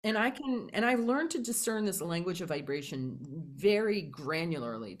 And I've learned to discern this language of vibration very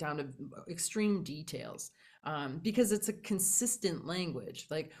granularly down to extreme details. Because it's a consistent language.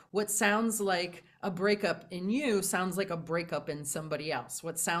 Like what sounds like a breakup in you sounds like a breakup in somebody else.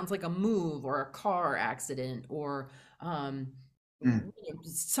 What sounds like a move or a car accident or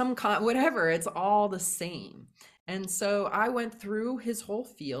whatever, it's all the same. And so I went through his whole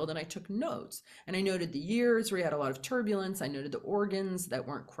field and I took notes, and I noted the years where he had a lot of turbulence. I noted the organs that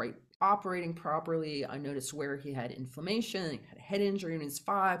weren't quite operating properly. I noticed where he had inflammation, he had a head injury when he was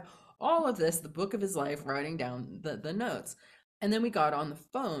 5, all of this, the book of his life, writing down the notes. And then we got on the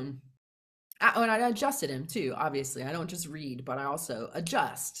phone. And I adjusted him too, obviously. I don't just read, but I also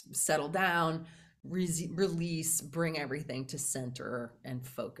adjust, settle down, release, bring everything to center and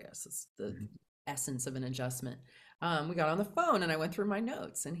focus. It's the essence of an adjustment. We got on the phone and I went through my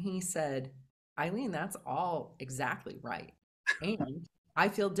notes, and he said, Eileen, that's all exactly right. And I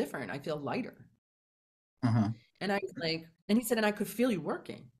feel different. I feel lighter. Uh-huh. And I was like, and he said, and I could feel you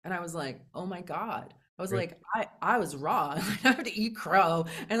working. And I was like, oh my God. I was like, I was wrong. I have to eat crow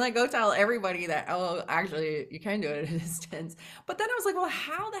and like go tell everybody that, oh, actually you can do it at a distance. But then I was like, well,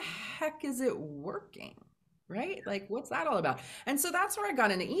 how the heck is it working? Right? Like, what's that all about? And so that's where I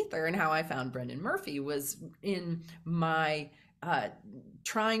got into ether, and how I found Brendan Murphy was in my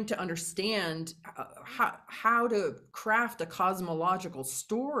trying to understand how to craft a cosmological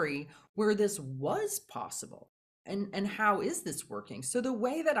story where this was possible. And how is this working? So the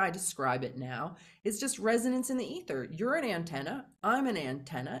way that I describe it now is just resonance in the ether. You're an antenna, I'm an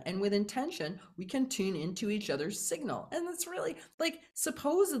antenna, and with intention, we can tune into each other's signal. And that's really like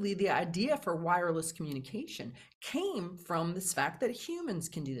supposedly the idea for wireless communication came from this fact that humans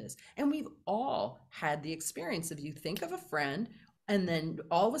can do this. And we've all had the experience of you think of a friend and then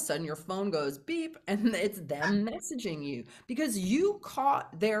all of a sudden your phone goes beep and it's them messaging you because you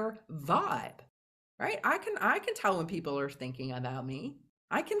caught their vibe. Right? I can tell when people are thinking about me.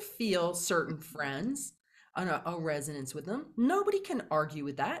 I can feel certain friends on a resonance with them. Nobody can argue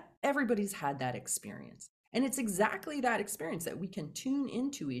with that. Everybody's had that experience. And it's exactly that experience that we can tune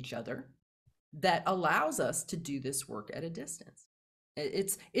into each other that allows us to do this work at a distance.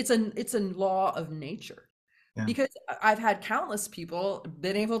 It's a law of nature. Yeah. Because I've had countless people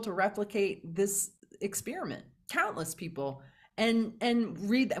been able to replicate this experiment. Countless people and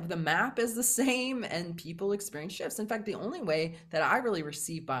read that the map is the same and people experience shifts. In fact, the only way that I really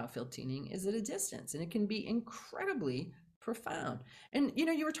receive biofield tuning is at a distance, and it can be incredibly profound. And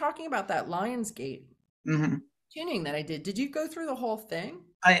you were talking about that Lionsgate tuning that I did. Did you go through the whole thing?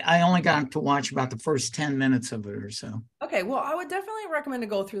 I only got to watch about the first 10 minutes of it or so. Okay, well, I would definitely recommend to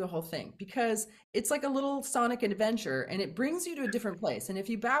go through the whole thing because it's like a little sonic adventure and it brings you to a different place. And if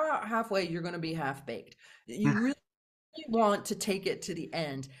you bow out halfway, you're going to be half baked. You really want to take it to the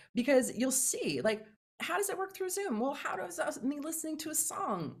end because you'll see, like, how does it work through Zoom? Well, how does me listening to a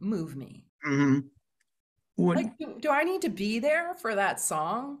song move me? Like, do I need to be there for that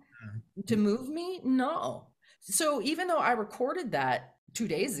song to move me? No. So even though I recorded that 2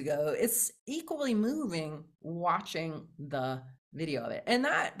 days ago, it's equally moving watching the video of it. And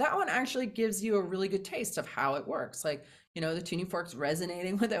that one actually gives you a really good taste of how it works. Like, the tuning fork's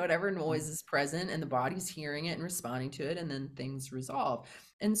resonating with whatever noise is present and the body's hearing it and responding to it, and then things resolve.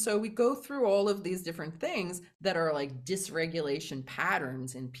 And so we go through all of these different things that are like dysregulation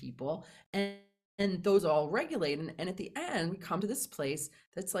patterns in people, and those all regulate. And at the end, we come to this place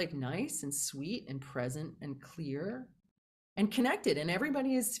that's like nice and sweet and present and clear and connected, and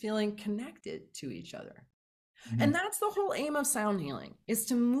everybody is feeling connected to each other. And that's the whole aim of sound healing, is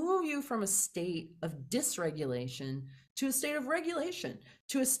to move you from a state of dysregulation to a state of regulation,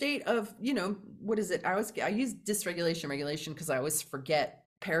 to a state of, what is it? I use dysregulation, regulation, because I always forget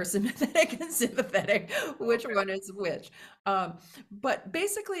parasympathetic and sympathetic, which one is which. But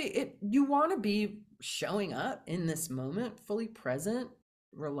basically, you want to be showing up in this moment, fully present,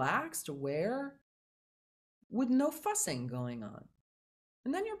 relaxed, aware, with no fussing going on.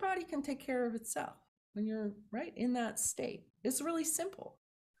 And then your body can take care of itself when you're right in that state. It's really simple.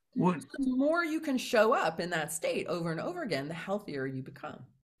 So the more you can show up in that state over and over again, the healthier you become.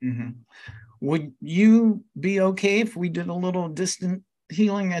 Would you be okay if we did a little distant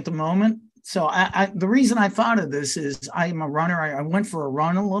healing at the moment? So the reason I thought of this is I'm a runner. I went for a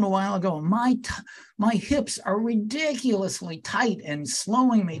run a little while ago. And my hips are ridiculously tight and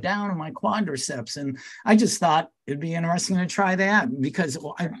slowing me down in my quadriceps. And I just thought it'd be interesting to try that because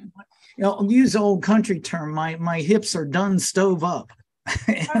I'll use an old country term. My hips are done stove up.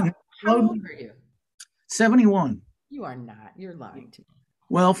 How old are you? 71. You are not. You're lying to me.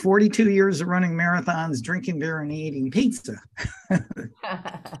 Well, 42 years of running marathons, drinking beer, and eating pizza.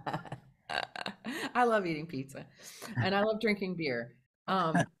 I love eating pizza and I love drinking beer.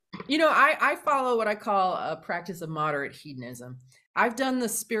 I follow what I call a practice of moderate hedonism. I've done the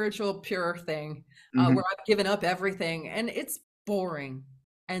spiritual pure thing where I've given up everything, and it's boring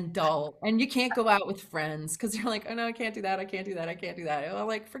and dull, and you can't go out with friends because you're like, oh no, I can't do that. I can't do that. I can't do that. I'm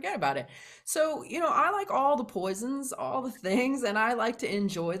like, forget about it. So, I like all the poisons, all the things, and I like to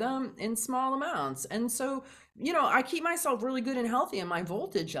enjoy them in small amounts. And so, I keep myself really good and healthy and my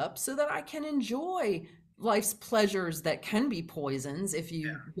voltage up so that I can enjoy life's pleasures that can be poisons if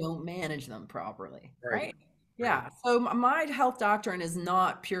you don't manage them properly. Right? Yeah. So my health doctrine is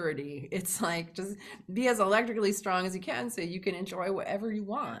not purity. It's like just be as electrically strong as you can so you can enjoy whatever you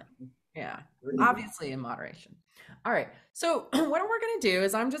want. Yeah. Obviously in moderation. All right. So what we're going to do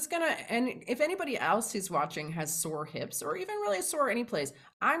is I'm just going to, and if anybody else who's watching has sore hips or even really sore any place,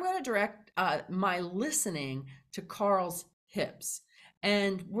 I'm going to direct my listening to Carl's hips.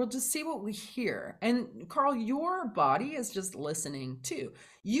 And we'll just see what we hear. And Carl, your body is just listening too.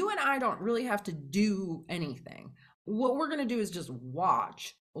 You and I don't really have to do anything. What we're going to do is just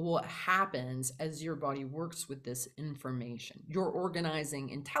watch what happens as your body works with this information, your organizing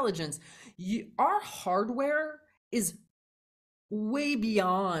intelligence. Our hardware is way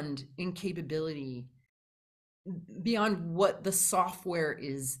beyond in capability beyond what the software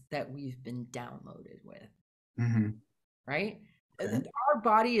is that we've been downloaded with, right? Okay. Our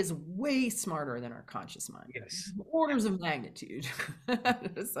body is way smarter than our conscious mind, Yes. orders of magnitude.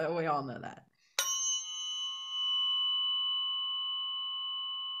 So we all know that.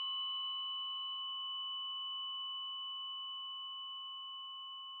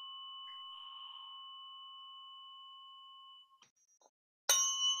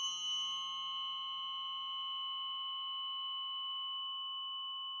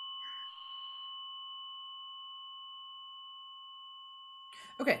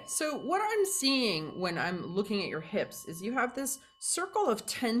 Okay, so what I'm seeing when I'm looking at your hips is you have this circle of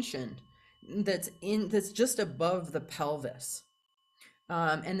tension that's just above the pelvis.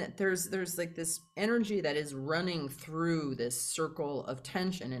 And that there's like this energy that is running through this circle of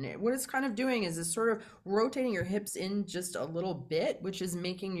tension, and what it's kind of doing is it's sort of rotating your hips in just a little bit, which is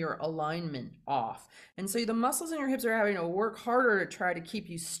making your alignment off. And so the muscles in your hips are having to work harder to try to keep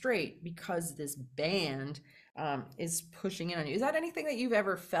you straight because this band is pushing in on you. Is that anything that you've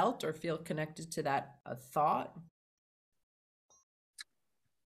ever felt or feel connected to that thought?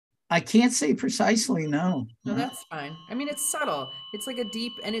 I can't say precisely, no. No, that's fine. I mean, it's subtle. It's like a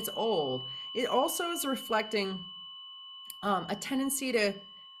deep, and it's old. It also is reflecting a tendency to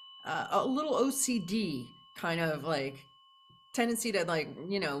a little OCD kind of like tendency to like,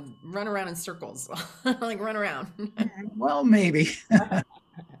 run around in circles, like run around. Well, maybe.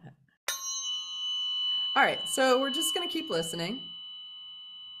 All right, so we're just going to keep listening.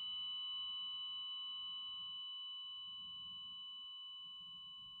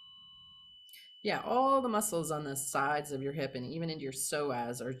 Yeah, all the muscles on the sides of your hip and even into your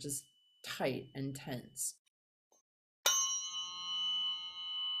psoas are just tight and tense.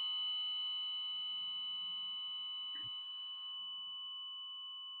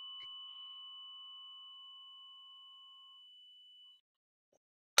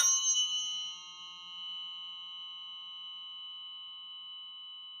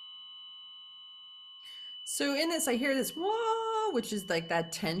 So in this, I hear this whoa, which is like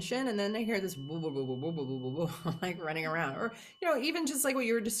that tension, and then I hear this woo, woo, woo, woo, woo, woo, woo, woo, like running around, or even just like what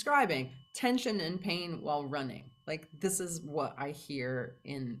you were describing, tension and pain while running. Like this is what I hear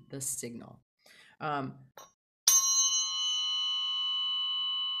in the signal. Um,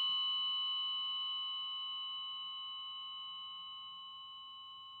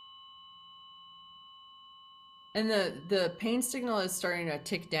 And the pain signal is starting to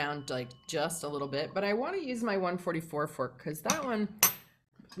tick down like just a little bit, but I want to use my 144 fork because that one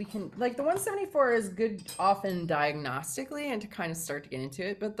we can like the 174 is good often diagnostically and to kind of start to get into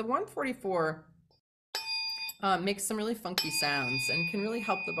it, but the 144 makes some really funky sounds and can really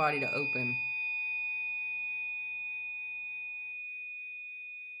help the body to open.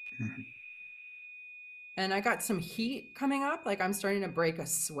 And I got some heat coming up, like I'm starting to break a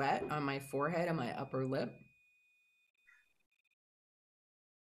sweat on my forehead and my upper lip.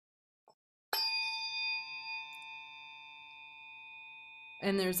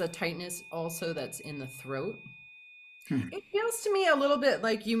 And there's a tightness also that's in the throat. It feels to me a little bit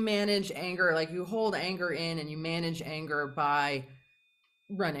like you manage anger, like you hold anger in and you manage anger by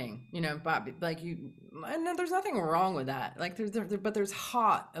running, by, like you, and then there's nothing wrong with that. Like but there's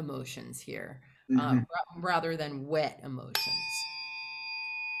hot emotions here, rather than wet emotions,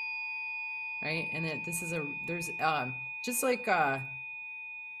 right? And that this is there's just like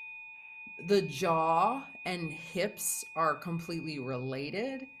the jaw and hips are completely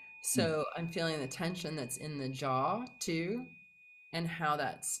related. So I'm feeling the tension that's in the jaw too, and how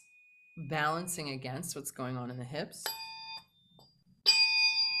that's balancing against what's going on in the hips.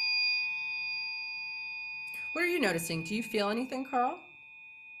 What are you noticing? Do you feel anything, Carl?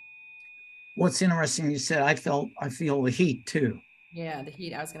 What's interesting, you said I feel the heat too. Yeah, the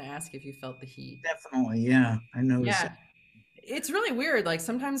heat. I was going to ask if you felt the heat. Definitely, yeah. I noticed Yeah. It's really weird. Like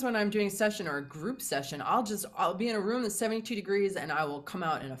sometimes when I'm doing a session or a group session, I'll be in a room that's 72 degrees and I will come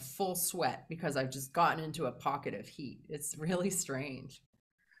out in a full sweat because I've just gotten into a pocket of heat. It's really strange.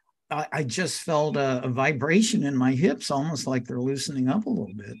 I just felt a vibration in my hips, almost like they're loosening up a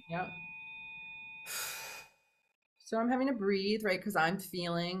little bit. Yeah. So I'm having to breathe, right? Because I'm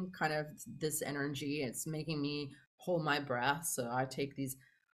feeling kind of this energy. It's making me hold my breath. So I take these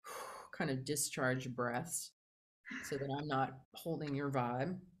kind of discharge breaths so that I'm not holding your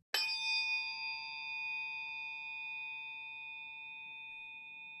vibe.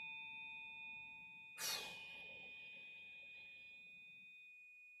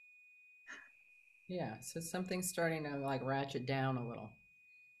 Yeah, so something's starting to like ratchet down a little.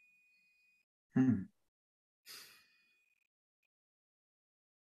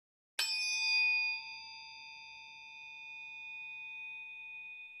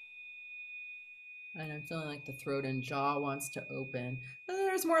 And I'm feeling like the throat and jaw wants to open. And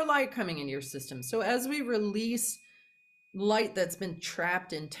there's more light coming into your system. So as we release light that's been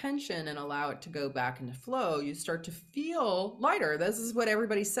trapped in tension and allow it to go back into flow, you start to feel lighter. This is what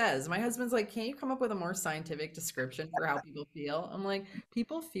everybody says. My husband's like, can't you come up with a more scientific description for how people feel? I'm like,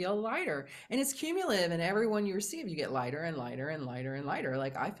 people feel lighter. And it's cumulative, and everyone you receive, you get lighter and lighter and lighter and lighter.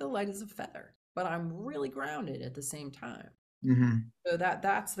 Like, I feel light as a feather, but I'm really grounded at the same time. Mm-hmm. So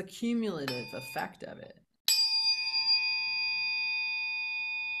that's the cumulative effect of it.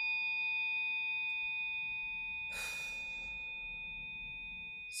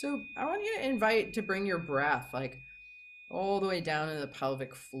 So I want you to bring your breath like all the way down to the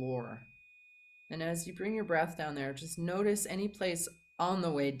pelvic floor. And as you bring your breath down there, just notice any place on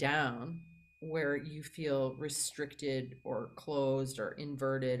the way down where you feel restricted or closed or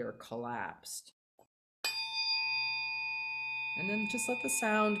inverted or collapsed. And then just let the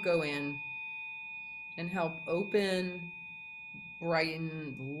sound go in and help open,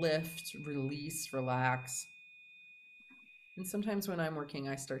 brighten, lift, release, relax. And sometimes when I'm working,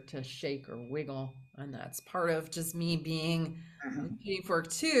 I start to shake or wiggle, and that's part of just me being looking for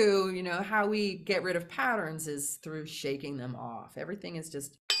too. You know, how we get rid of patterns is through shaking them off. Everything is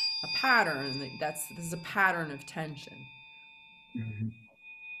just a pattern. This is a pattern of tension. Mm-hmm.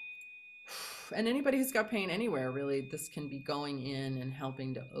 And anybody who's got pain anywhere, really, this can be going in and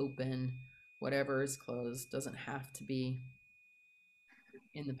helping to open whatever is closed. Doesn't have to be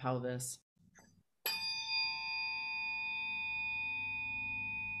in the pelvis.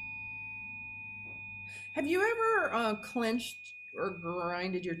 Have you ever clenched or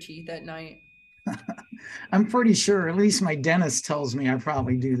grinded your teeth at night? I'm pretty sure, at least my dentist tells me I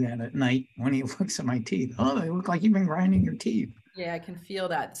probably do that at night when he looks at my teeth. Oh, they look like you've been grinding your teeth. Yeah, I can feel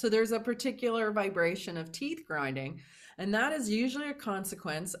that. So there's a particular vibration of teeth grinding, and that is usually a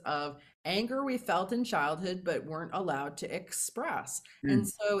consequence of anger we felt in childhood but weren't allowed to express. And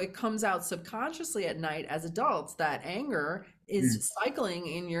so it comes out subconsciously at night as adults. That anger is cycling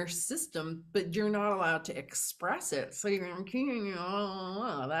in your system, but you're not allowed to express it. So you're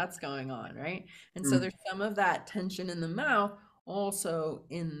that's going on, right? And so there's some of that tension in the mouth, also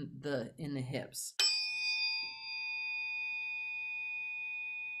in the hips.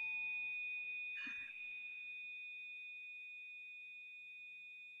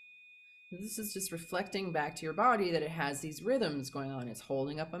 This is just reflecting back to your body that it has these rhythms going on. It's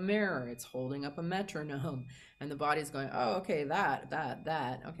holding up a mirror, it's holding up a metronome, and the body's going, oh, okay, that.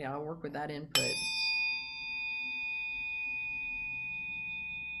 Okay, I'll work with that input.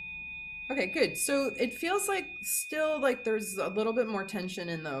 Okay, good. So it feels like still like there's a little bit more tension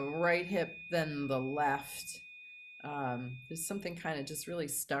in the right hip than the left. There's something kind of just really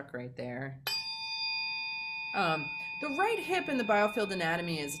stuck right there. The right hip in the Biofield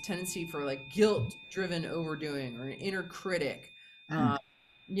anatomy is a tendency for like guilt-driven overdoing or an inner critic,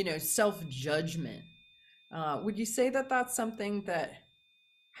 self-judgment. Would you say that that's something that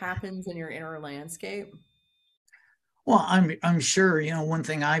happens in your inner landscape? Well, I'm sure, one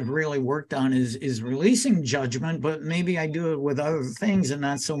thing I've really worked on is releasing judgment, but maybe I do it with other things and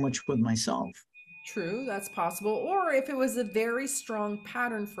not so much with myself. True, that's possible. Or if it was a very strong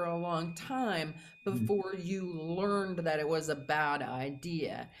pattern for a long time before you learned that it was a bad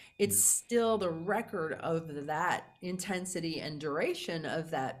idea, it's still the record of that intensity and duration of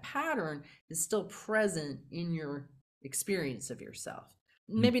that pattern is still present in your experience of yourself.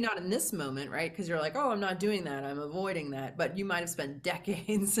 Maybe not in this moment, right? Because you're like, oh, I'm not doing that, I'm avoiding that, but you might have spent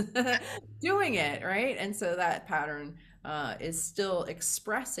decades doing it, right? And so that pattern is still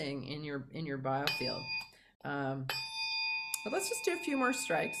expressing in your biofield. But let's just do a few more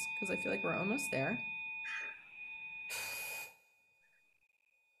strikes because I feel like we're almost there.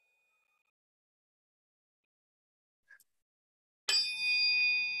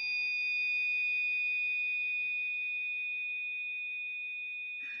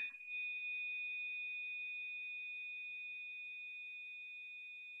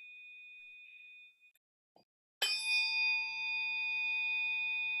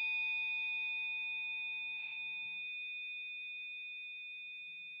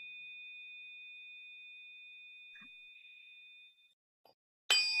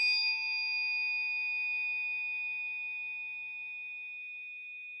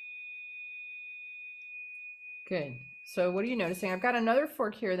 Good. So what are you noticing? I've got another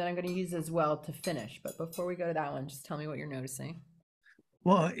fork here that I'm going to use as well to finish. But before we go to that one, just tell me what you're noticing.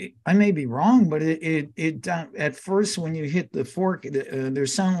 Well, I may be wrong, but it at first when you hit the fork, there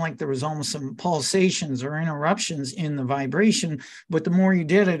sounded like there was almost some pulsations or interruptions in the vibration. But the more you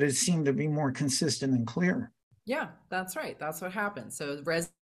did it, it seemed to be more consistent and clear. Yeah, that's right. That's what happens. So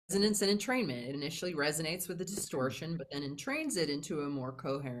resonance resonance and entrainment. It initially resonates with the distortion, but then entrains it into a more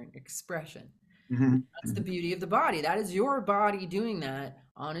coherent expression. That's the beauty of the body. That is your body doing that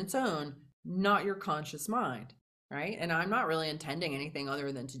on its own, not your conscious mind, right? And I'm not really intending anything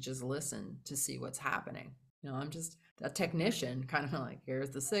other than to just listen to see what's happening. I'm just a technician, kind of like,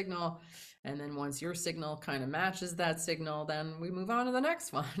 here's the signal. And then once your signal kind of matches that signal, then we move on to the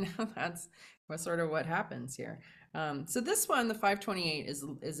next one. That's sort of what happens here. So this one, the 528,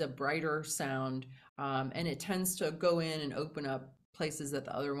 is a brighter sound, and it tends to go in and open up places that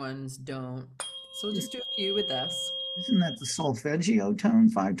the other ones don't. So we'll just do a few with this. Isn't that the solfeggio tone,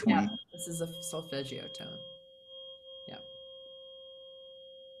 520? Yeah, this is a solfeggio tone. Yeah.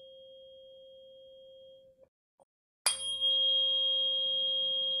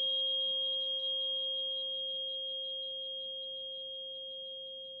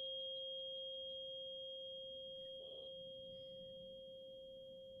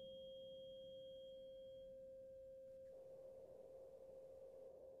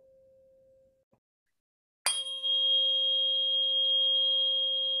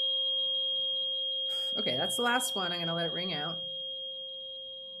 Okay, that's the last one. I'm going to let it ring out.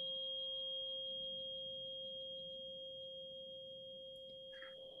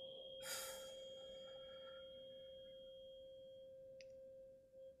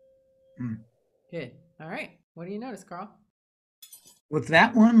 Good. All right. What do you notice, Carl? With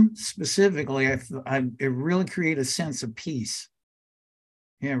that one specifically, it really created a sense of peace.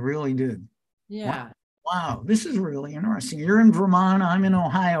 Yeah, it really did. Yeah. Wow, this is really interesting. You're in Vermont, I'm in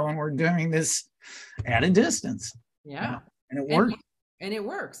Ohio, and we're doing this at a distance. Yeah. And it works. And it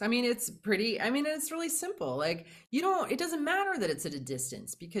works. I mean, it's really simple. Like, it doesn't matter that it's at a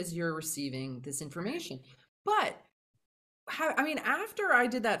distance because you're receiving this information. But after I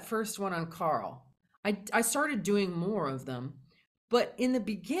did that first one on Carl, I started doing more of them. But in the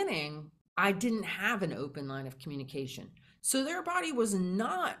beginning, I didn't have an open line of communication. So their body was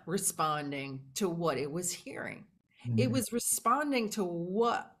not responding to what it was hearing. It was responding to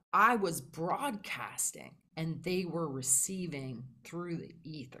what I was broadcasting and they were receiving through the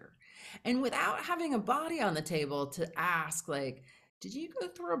ether. And without having a body on the table to ask, like, did you go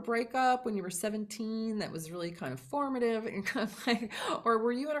through a breakup when you were 17 that was really kind of formative, and kind of like, or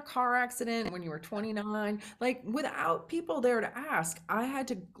were you in a car accident when you were 29? Like, without people there to ask, I had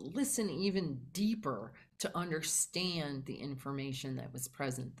to listen even deeper to understand the information that was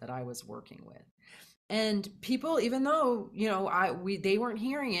present that I was working with. And people, even though, they weren't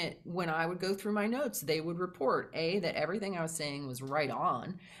hearing it when I would go through my notes, they would report, A, that everything I was saying was right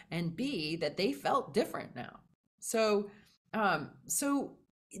on, and B, that they felt different now. So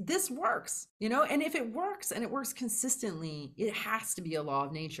this works, and if it works and it works consistently, it has to be a law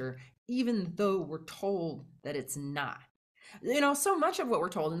of nature, even though we're told that it's not. So much of what we're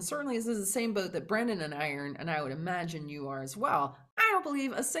told, and certainly this is the same boat that Brendan and I are in, and I would imagine you are as well. I don't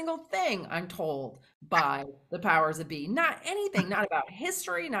believe a single thing I'm told by the powers that be. Not anything, not about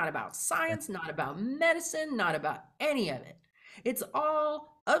history, not about science, not about medicine, not about any of it. It's all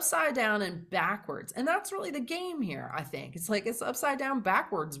upside down and backwards. And that's really the game here, I think. It's like it's upside down,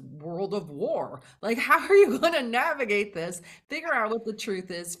 backwards world of war. Like, how are you going to navigate this, figure out what the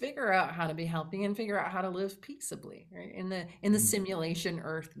truth is, figure out how to be healthy, and figure out how to live peaceably, right? In the simulation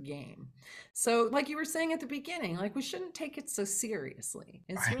Earth game. So like you were saying at the beginning, like, we shouldn't take it so seriously.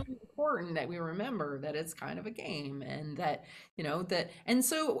 It's really important that we remember that it's kind of a game, and that, and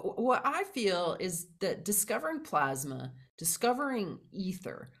so what I feel is that discovering plasma, discovering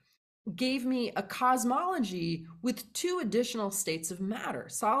ether, gave me a cosmology with two additional states of matter: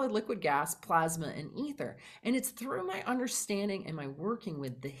 solid, liquid, gas, plasma, and ether. And it's through my understanding and my working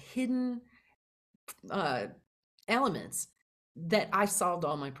with the hidden elements that I solved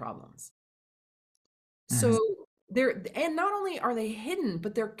all my problems. So and not only are they hidden,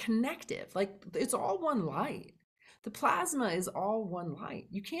 but they're connective. Like, it's all one light. The plasma is all one light.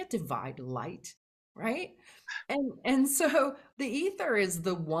 You can't divide light, right? And so the ether is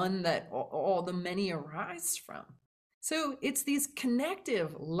the one that all the many arise from. So it's these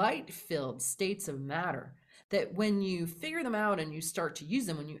connective, light-filled states of matter that when you figure them out and you start to use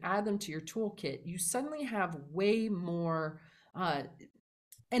them, when you add them to your toolkit, you suddenly have way more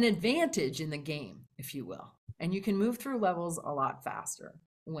an advantage in the game, if you will. And you can move through levels a lot faster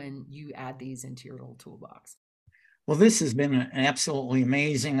when you add these into your little toolbox. Well, this has been absolutely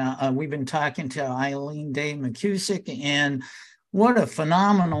amazing. We've been talking to Eileen Day McKusick, and what a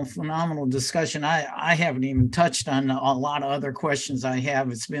phenomenal discussion. I haven't even touched on a lot of other questions I have.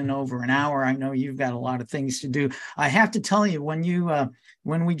 It's been over an hour. I know you've got a lot of things to do. I have to tell you,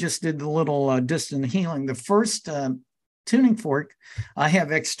 when we just did the little distant healing, the first tuning fork. I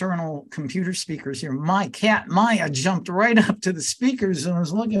have external computer speakers here. My cat Maya jumped right up to the speakers and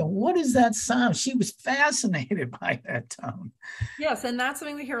was looking, what is that sound? She was fascinated by that tone. Yes, and that's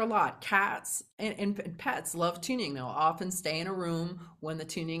something we hear a lot. Cats and pets love tuning. They'll often stay in a room when the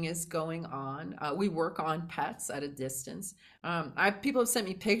tuning is going on. We work on pets at a distance. People have sent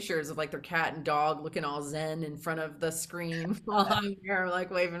me pictures of like their cat and dog looking all zen in front of the screen while I'm here,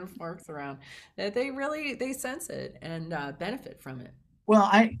 like waving forks around. They sense it and benefit from it. Well,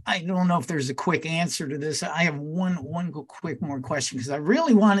 I don't know if there's a quick answer to this. I have one quick more question because I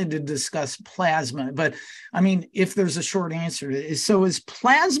really wanted to discuss plasma, but I mean, if there's a short answer to it, so is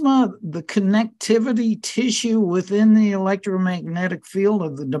plasma the connectivity tissue within the electromagnetic field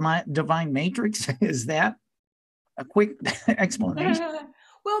of the divine matrix? Is that a quick explanation?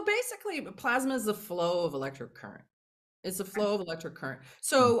 Well, basically, plasma is the flow of electric current. It's a flow of electric current.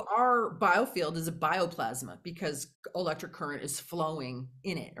 So our biofield is a bioplasma because electric current is flowing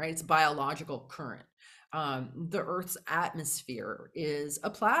in it, right? It's biological current. The Earth's atmosphere is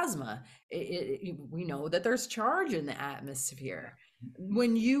a plasma. We know that there's charge in the atmosphere.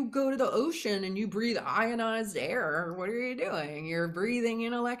 When you go to the ocean and you breathe ionized air, what are you doing? You're breathing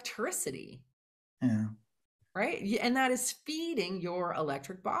in electricity. Yeah. Right? And that is feeding your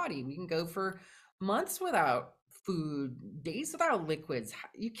electric body. We can go for months without food, days without liquids.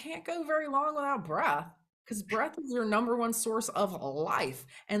 You can't go very long without breath because breath is your number one source of life,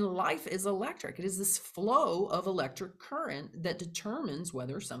 and life is electric. It is this flow of electric current that determines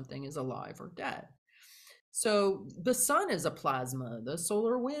whether something is alive or dead. So the sun is a plasma, the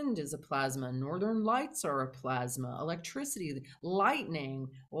solar wind is a plasma, northern lights are a plasma, electricity, lightning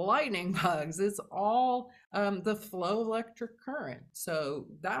bugs, it's all the flow of electric current. So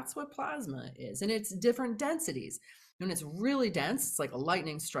that's what plasma is, and it's different densities. When it's really dense, it's like a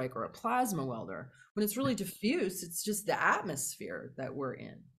lightning strike or a plasma welder. When it's really diffuse, it's just the atmosphere that we're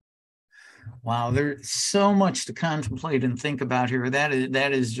in. Wow, there's so much to contemplate and think about here. That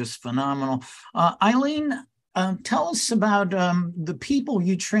is just phenomenal. Eileen, tell us about the people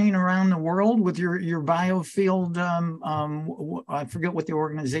you train around the world with your Biofield. I forget what the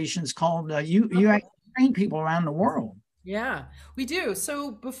organization is called. You actually train people around the world. Yeah, we do. So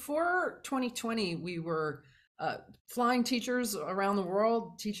before 2020, we were flying teachers around the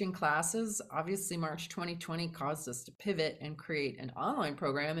world teaching classes. Obviously, March 2020 caused us to pivot and create an online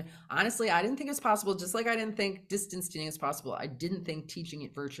program. And honestly, I didn't think it was possible, just like I didn't think distance tuning is possible. I didn't think teaching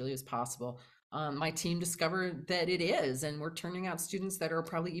it virtually was possible. My team discovered that it is, and we're turning out students that are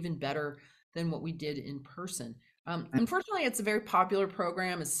probably even better than what we did in person. Unfortunately, it's a very popular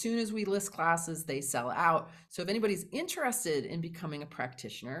program. As soon as we list classes, they sell out. So if anybody's interested in becoming a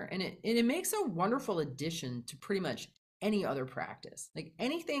practitioner, and it makes a wonderful addition to pretty much any other practice, like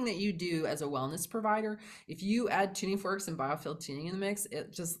anything that you do as a wellness provider, if you add tuning forks and biofield tuning in the mix,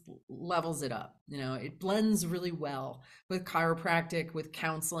 it just levels it up. You know, it blends really well with chiropractic, with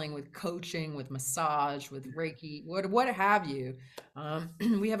counseling, with coaching, with massage, with Reiki, what have you.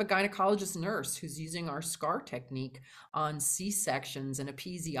 We have a gynecologist nurse who's using our SCAR technique on C-sections and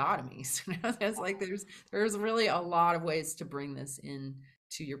episiotomies. It's like there's really a lot of ways to bring this in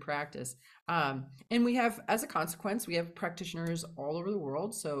to your practice. And we have, as a consequence, we have practitioners all over the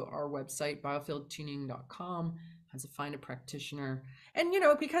world. So our website, biofieldtuning.com, has a find a practitioner. And, you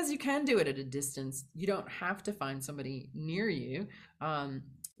know, because you can do it at a distance, you don't have to find somebody near you.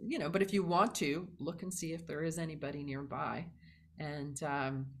 You know, but if you want to, look and see if there is anybody nearby and,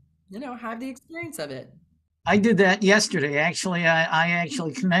 you know, have the experience of it. I did that yesterday. Actually, I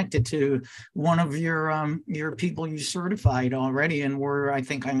actually connected to one of your people you certified already, and I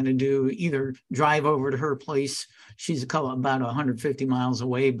think I'm going to do either drive over to her place. She's about 150 miles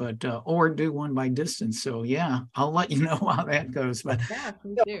away, but or do one by distance. So yeah, I'll let you know how that goes. But yeah,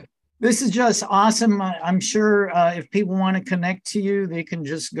 please do. This is just awesome. I'm sure if people want to connect to you, they can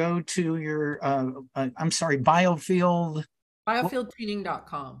just go to your Biofield.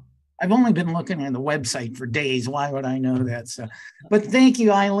 Biofieldtuning.com. I've only been looking at the website for days. Why would I know that? So, but thank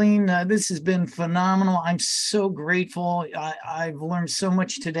you, Eileen. This has been phenomenal. I'm so grateful. I've learned so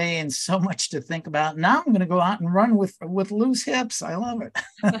much today and so much to think about. Now I'm going to go out and run with loose hips. I love it.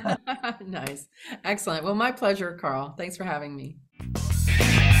 Nice. Excellent. Well, my pleasure, Carl. Thanks for having me.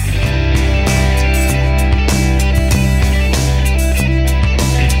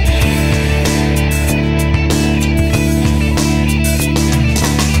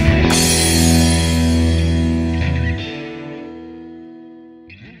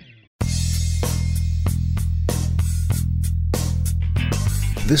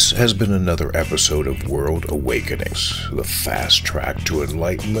 This has been another episode of World Awakenings, the fast track to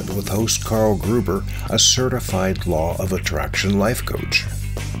enlightenment with host Carl Gruber, a certified law of attraction life coach.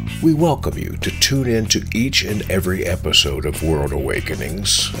 We welcome you to tune in to each and every episode of World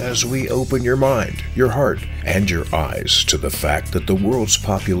Awakenings as we open your mind, your heart, and your eyes to the fact that the world's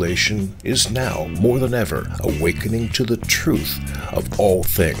population is now, more than ever, awakening to the truth of all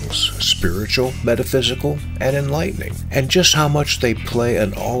things spiritual, metaphysical, and enlightening, and just how much they play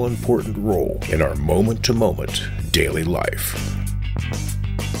an all-important role in our moment-to-moment daily life.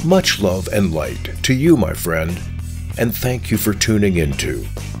 Much love and light to you, my friend, and thank you for tuning into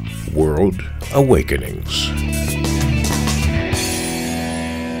World Awakenings.